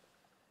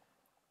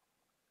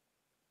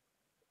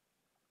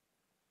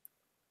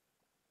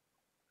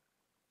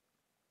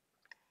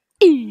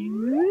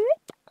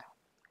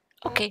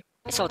 Okay,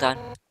 it's all done.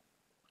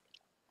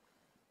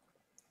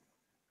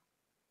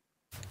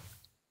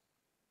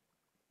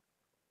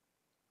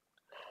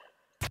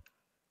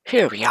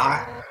 Here we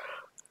are.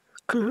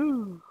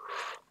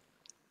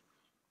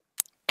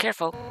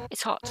 Careful,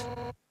 it's hot.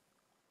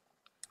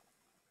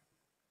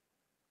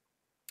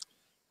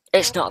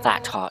 It's not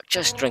that hot,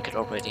 just drink it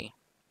already.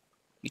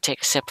 You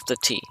take a sip of the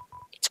tea.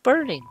 It's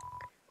burning,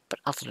 but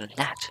other than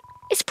that,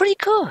 it's pretty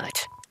good.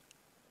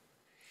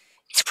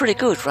 It's pretty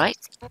good, right?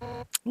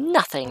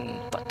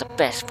 Nothing but the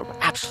best from an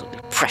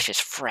absolutely precious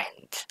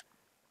friend.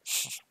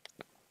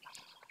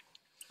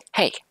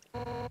 Hey,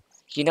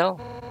 you know,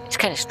 it's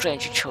kind of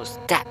strange you chose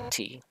that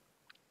tea.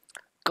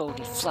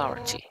 Golden flower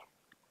tea.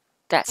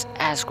 That's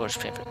Asgore's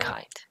favorite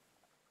kind.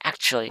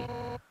 Actually,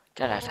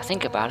 now that I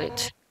think about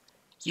it,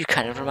 you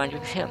kind of remind me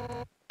of him.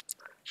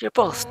 You're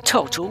both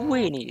total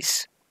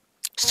weenies.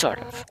 Sort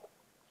of.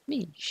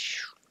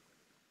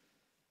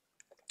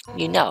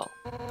 You know,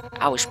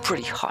 I was a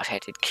pretty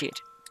hot-headed kid.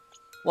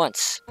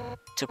 Once,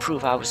 to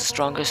prove I was the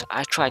strongest,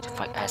 I tried to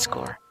fight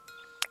Asgore.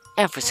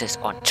 Emphasis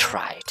on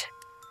tried.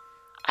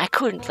 I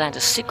couldn't land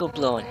a single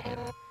blow on him,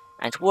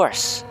 and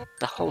worse,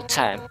 the whole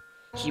time,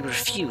 he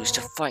refused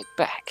to fight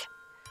back.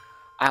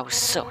 I was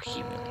so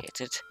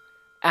humiliated.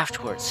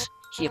 Afterwards,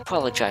 he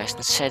apologized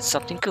and said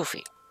something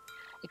goofy.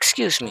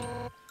 Excuse me,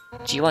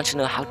 do you want to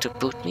know how to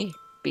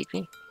beat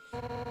me?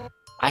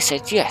 I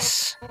said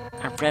yes,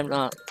 and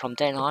from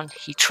then on,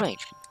 he trained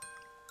me.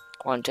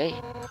 One day,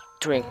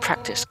 during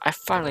practice, I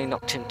finally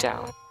knocked him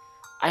down.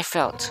 I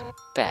felt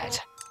bad,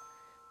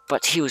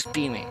 but he was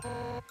beaming.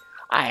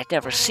 I had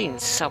never seen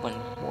someone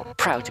more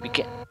proud to be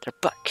getting their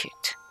butt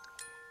kicked.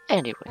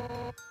 Anyway,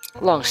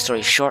 long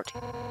story short,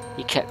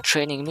 he kept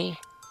training me,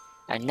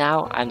 and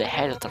now I'm the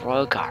head of the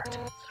Royal Guard,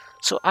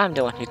 so I'm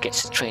the one who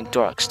gets to train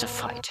dorks to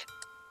fight.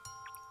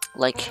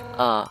 Like,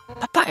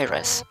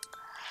 Papyrus.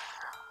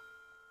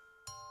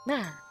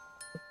 Nah.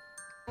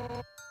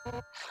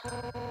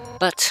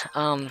 But,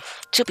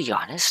 to be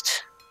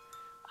honest,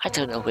 I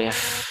don't know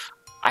if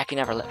I can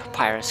ever let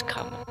Papyrus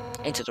come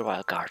into the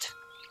Royal Guard.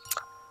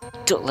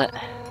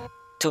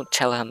 Don't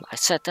tell him I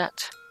said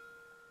that.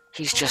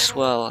 He's just,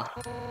 well,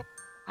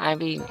 I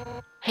mean,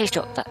 he's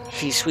not that,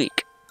 he's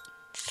weak.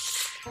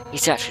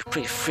 He's actually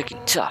pretty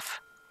freaking tough.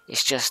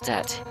 It's just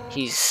that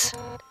he's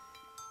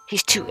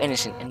too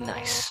innocent and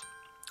nice.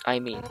 I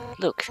mean,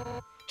 look,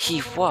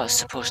 he was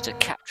supposed to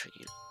capture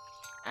you,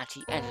 and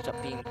he ended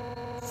up being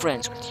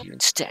friends with you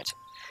instead.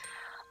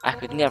 I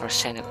could never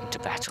send him into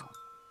battle.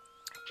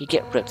 He'd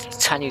get ripped into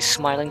tiny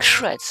smiling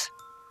shreds.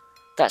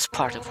 That's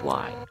part of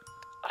why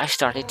I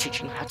started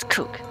teaching him how to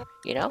cook,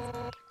 you know?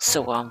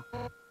 So,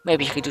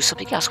 maybe he could do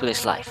something else with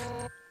his life.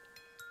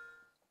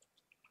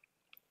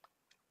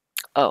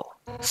 Oh,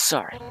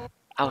 sorry.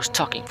 I was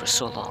talking for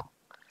so long.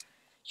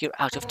 You're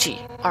out of tea,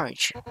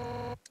 aren't you?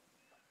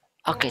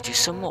 I'll get you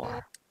some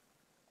more.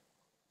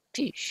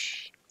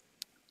 Teesh.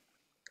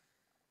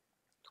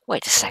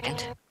 Wait a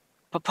second.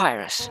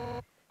 Papyrus.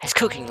 His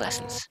cooking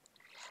lessons.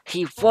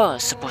 He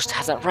was supposed to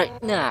have that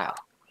right now.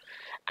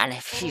 And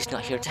if he's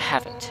not here to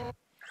have it,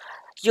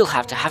 you'll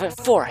have to have it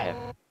for him.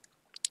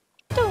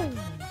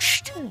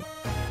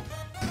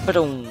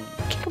 Ba-dum.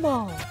 Come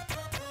on.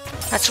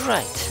 That's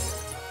right.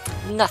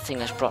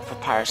 Nothing has brought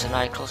Papyrus and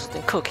I closer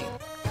than cooking.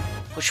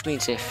 Which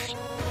means if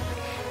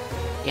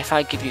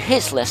I give you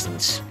his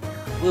lessons,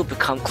 we'll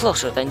become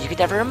closer than you could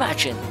ever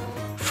imagine.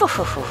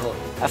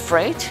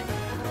 Afraid?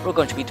 We're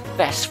going to be the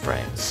best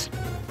friends.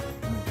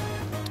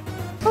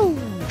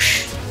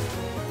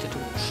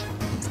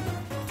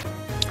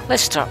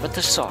 Let's start with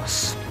the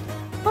sauce.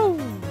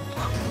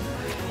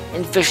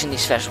 Envision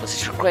these vegetables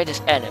as your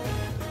greatest enemy.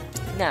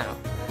 Now,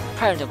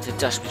 pound them to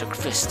dust with your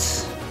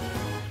fists.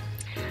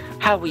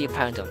 How will you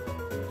pound them?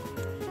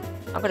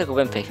 I'm gonna go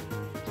wimpy.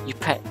 You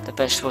pet the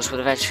vegetables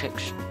with a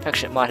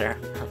affectionate manner.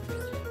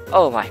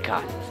 Oh my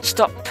god,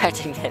 stop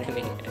petting the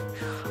enemy.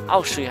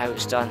 I'll show you how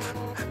it's done.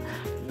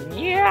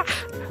 Yeah!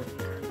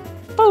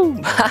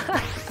 Boom!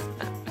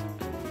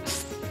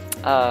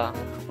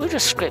 We'll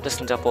just scrape this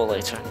into a bowl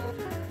later.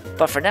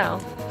 But for now,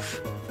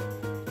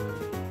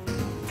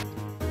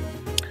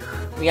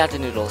 we add the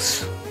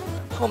noodles.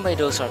 Homemade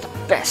noodles are the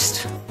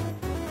best.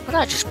 But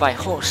I just buy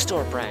whole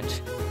store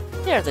brand.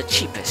 They're the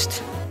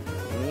cheapest.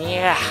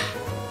 Yeah.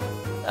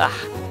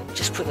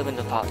 Just put them in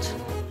the pot.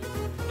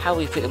 How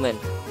will you put them in?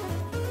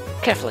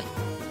 Carefully.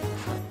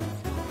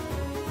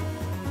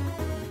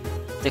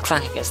 They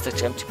clank against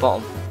the empty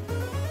bottom.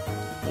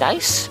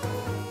 Nice.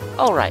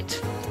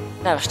 Alright.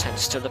 Now it's time to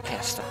stir the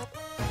pasta.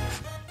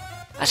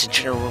 As a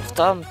general rule of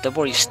thumb, the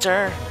more you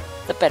stir,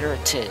 the better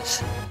it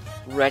is.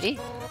 Ready?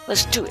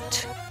 Let's do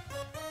it.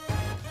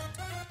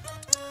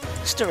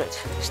 Stir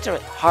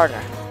it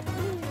harder.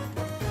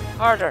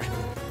 Harder.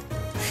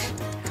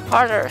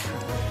 Harder.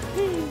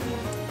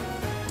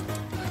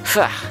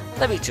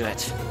 Let me do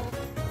it.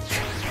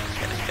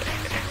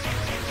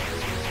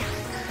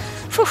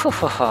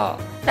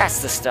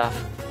 That's the stuff.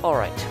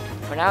 Alright,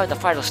 for now the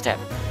final step.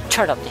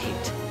 Turn up the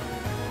heat.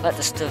 Let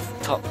the stove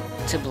top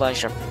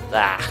symbolize your...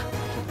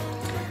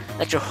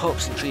 Let your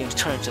hopes and dreams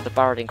turn to the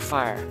burning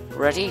fire.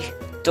 Ready?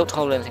 Don't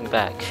hold anything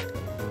back.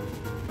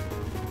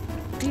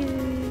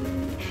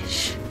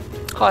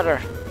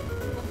 Hotter.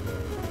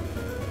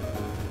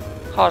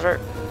 Hotter.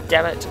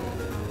 Damn it.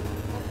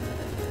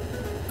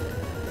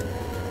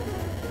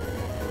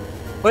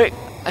 Wait,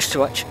 that's too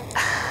much.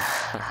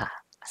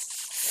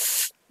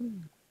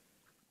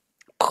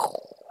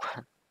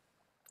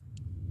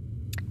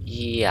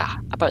 Yeah,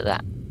 about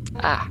that.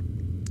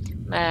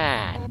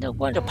 Man, no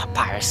wonder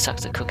Papyrus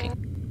sucks at cooking.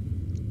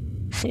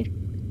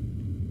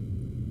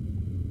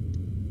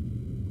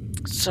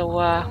 So,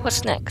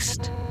 what's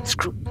next?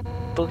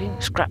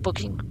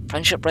 Scrapbooking?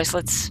 Friendship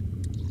bracelets?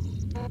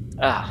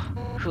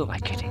 Who am I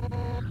kidding?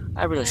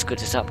 I really screwed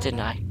this up,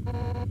 didn't I?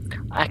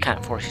 I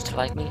can't force you to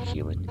like me,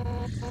 human.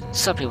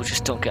 Some people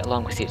just don't get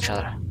along with each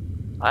other.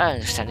 I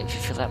understand if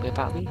you feel that way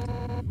about me.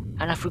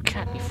 And if we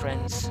can't be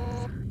friends,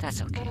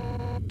 that's okay.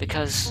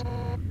 Because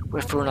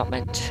if we're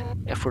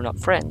not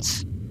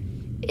friends,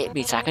 it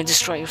means I can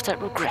destroy you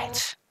without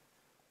regret.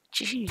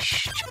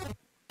 Jeez.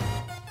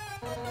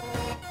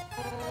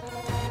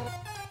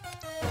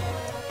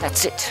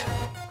 That's it.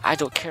 I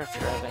don't care if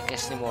you're out of my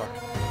guest anymore.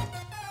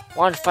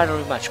 One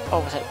final rematch,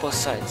 all without both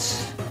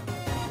sides.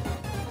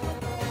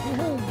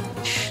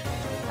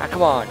 Now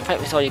come on, fight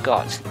with all you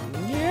got.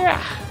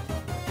 Yeah.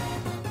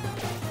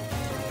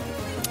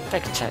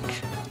 Fake attack.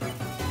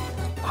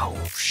 Oh,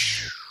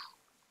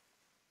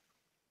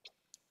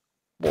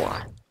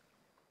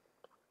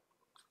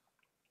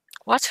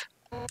 What?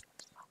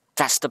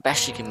 That's the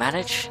best you can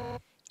manage?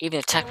 Even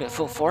attack me at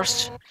full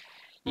force?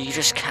 You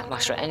just can't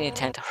muster any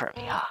intent to hurt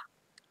me,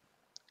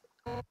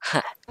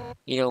 huh?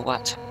 You know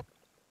what?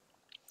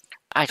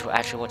 I don't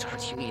actually want to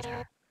hurt you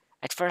either.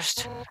 At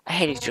first, I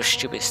hated your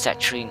stupid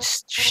Saturine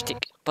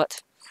shtick,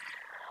 but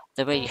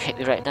the way you hit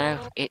me right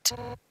now, it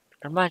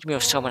reminded me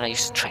of someone I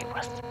used to train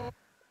with.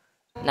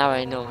 Now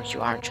I know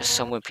you aren't just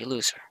some wimpy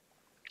loser.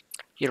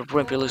 You're a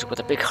wimpy loser with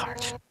a big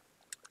heart.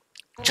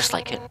 Just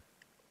like him.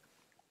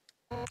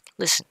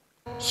 Listen,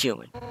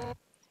 human.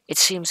 It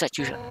seems that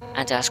you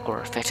and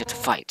Asgore are fated to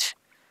fight,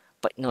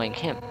 but knowing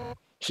him,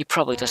 he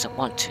probably doesn't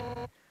want to.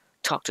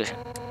 Talk to him.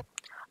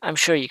 I'm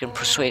sure you can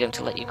persuade him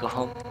to let you go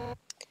home.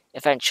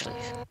 Eventually,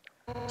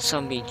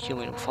 some mean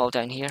human will fall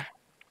down here,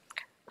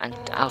 and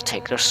I'll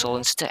take their soul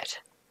instead.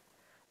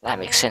 That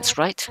makes sense,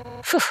 right?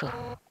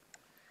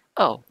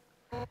 Oh,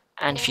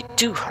 and if you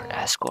do hurt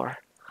Asgore,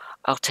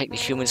 I'll take the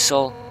human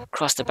soul,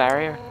 cross the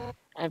barrier,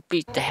 and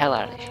beat the hell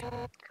out of you.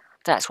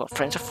 That's what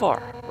friends are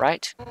for,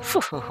 right?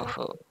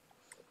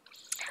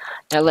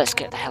 Now let's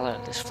get the hell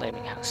out of this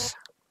flaming house.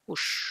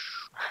 Whoosh.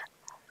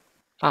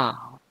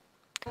 Oh.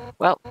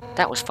 Well,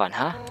 that was fun,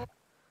 huh?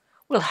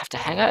 We'll have to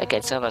hang out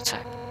again some other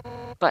time.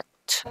 But,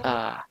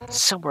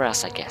 somewhere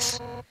else, I guess.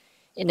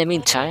 In the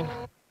meantime,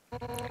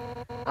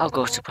 I'll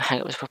go to hang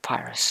out with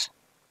Papyrus.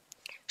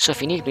 So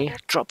if you need me,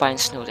 drop by in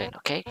Snowden,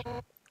 okay?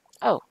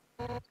 Oh,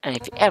 and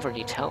if you ever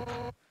need help,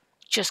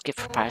 just give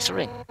Papyrus a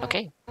ring,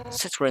 okay?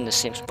 Since we're in the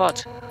same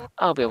spot,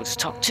 I'll be able to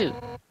talk too.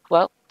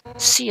 Well,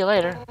 see you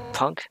later,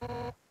 punk.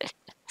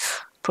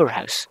 Poor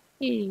house.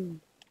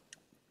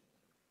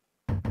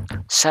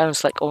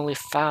 Sounds like only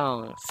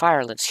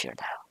fire lives here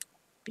now.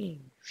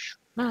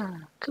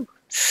 Cool.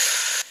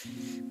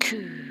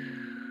 Cool.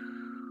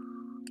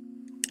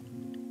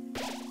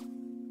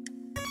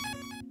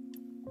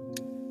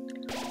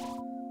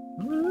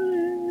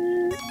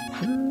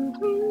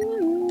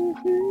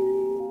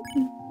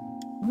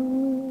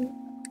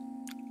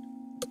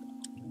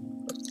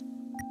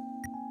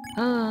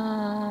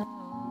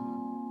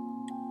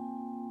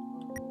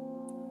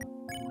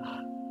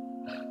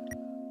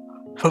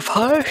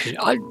 Papyrus,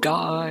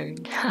 Undyne.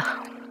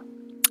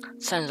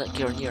 Sounds like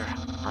you're near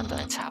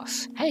Undyne's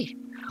house. Hey,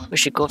 we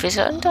should go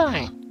visit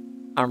Undyne.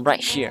 I'm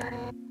right here.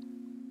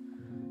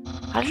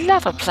 I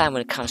love a plan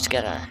when it comes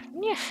together.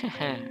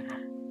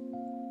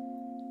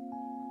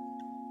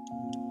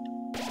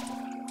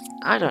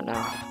 I don't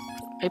know.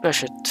 Maybe I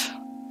should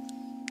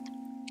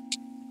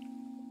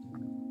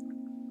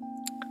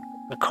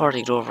record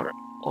it over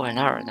an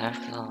hour now.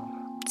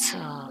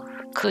 So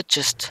could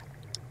just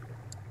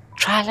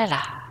try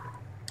la.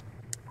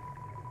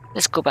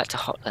 Let's go back to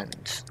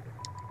Hotland.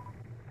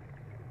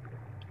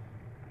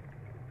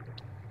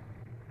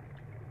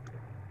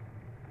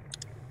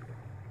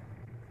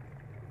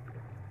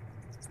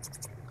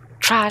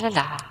 Try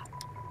la.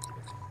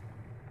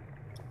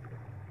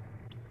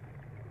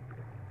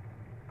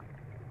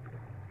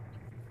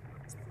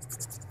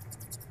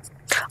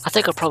 I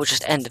think I'll probably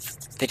just end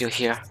the video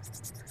here,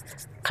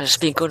 because it's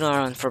been going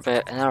on for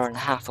about an hour and a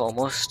half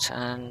almost,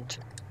 and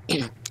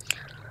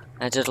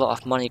I did a lot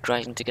of money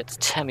grinding to get the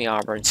Temi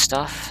armor and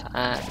stuff,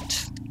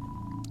 and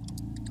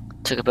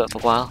took a bit of a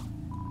while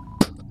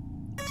to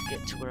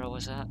get to where I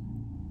was at.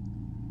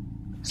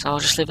 So I'll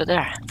just leave it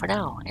there for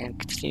now and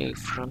continue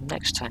from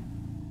next time.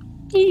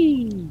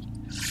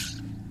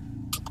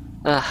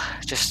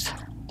 Just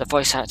the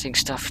voice acting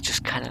stuff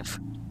just kind of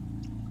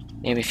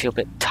made me feel a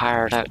bit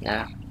tired out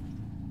now.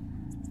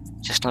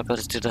 Just not able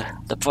to do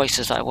the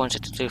voices that I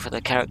wanted to do for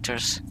the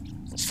characters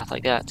and stuff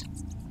like that.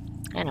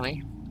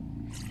 Anyway,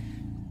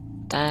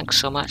 thanks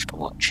so much for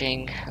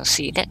watching. I'll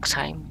see you next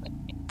time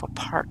for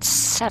part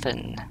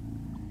 7.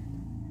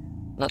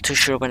 Not too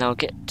sure when I'll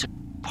get to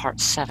part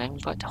 7,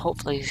 but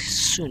hopefully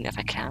soon if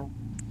I can.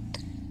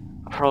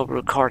 I'm probably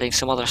recording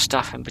some other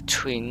stuff in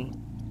between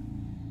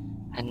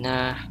and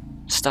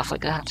stuff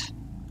like that.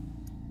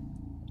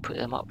 Put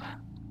them up.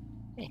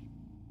 Hey.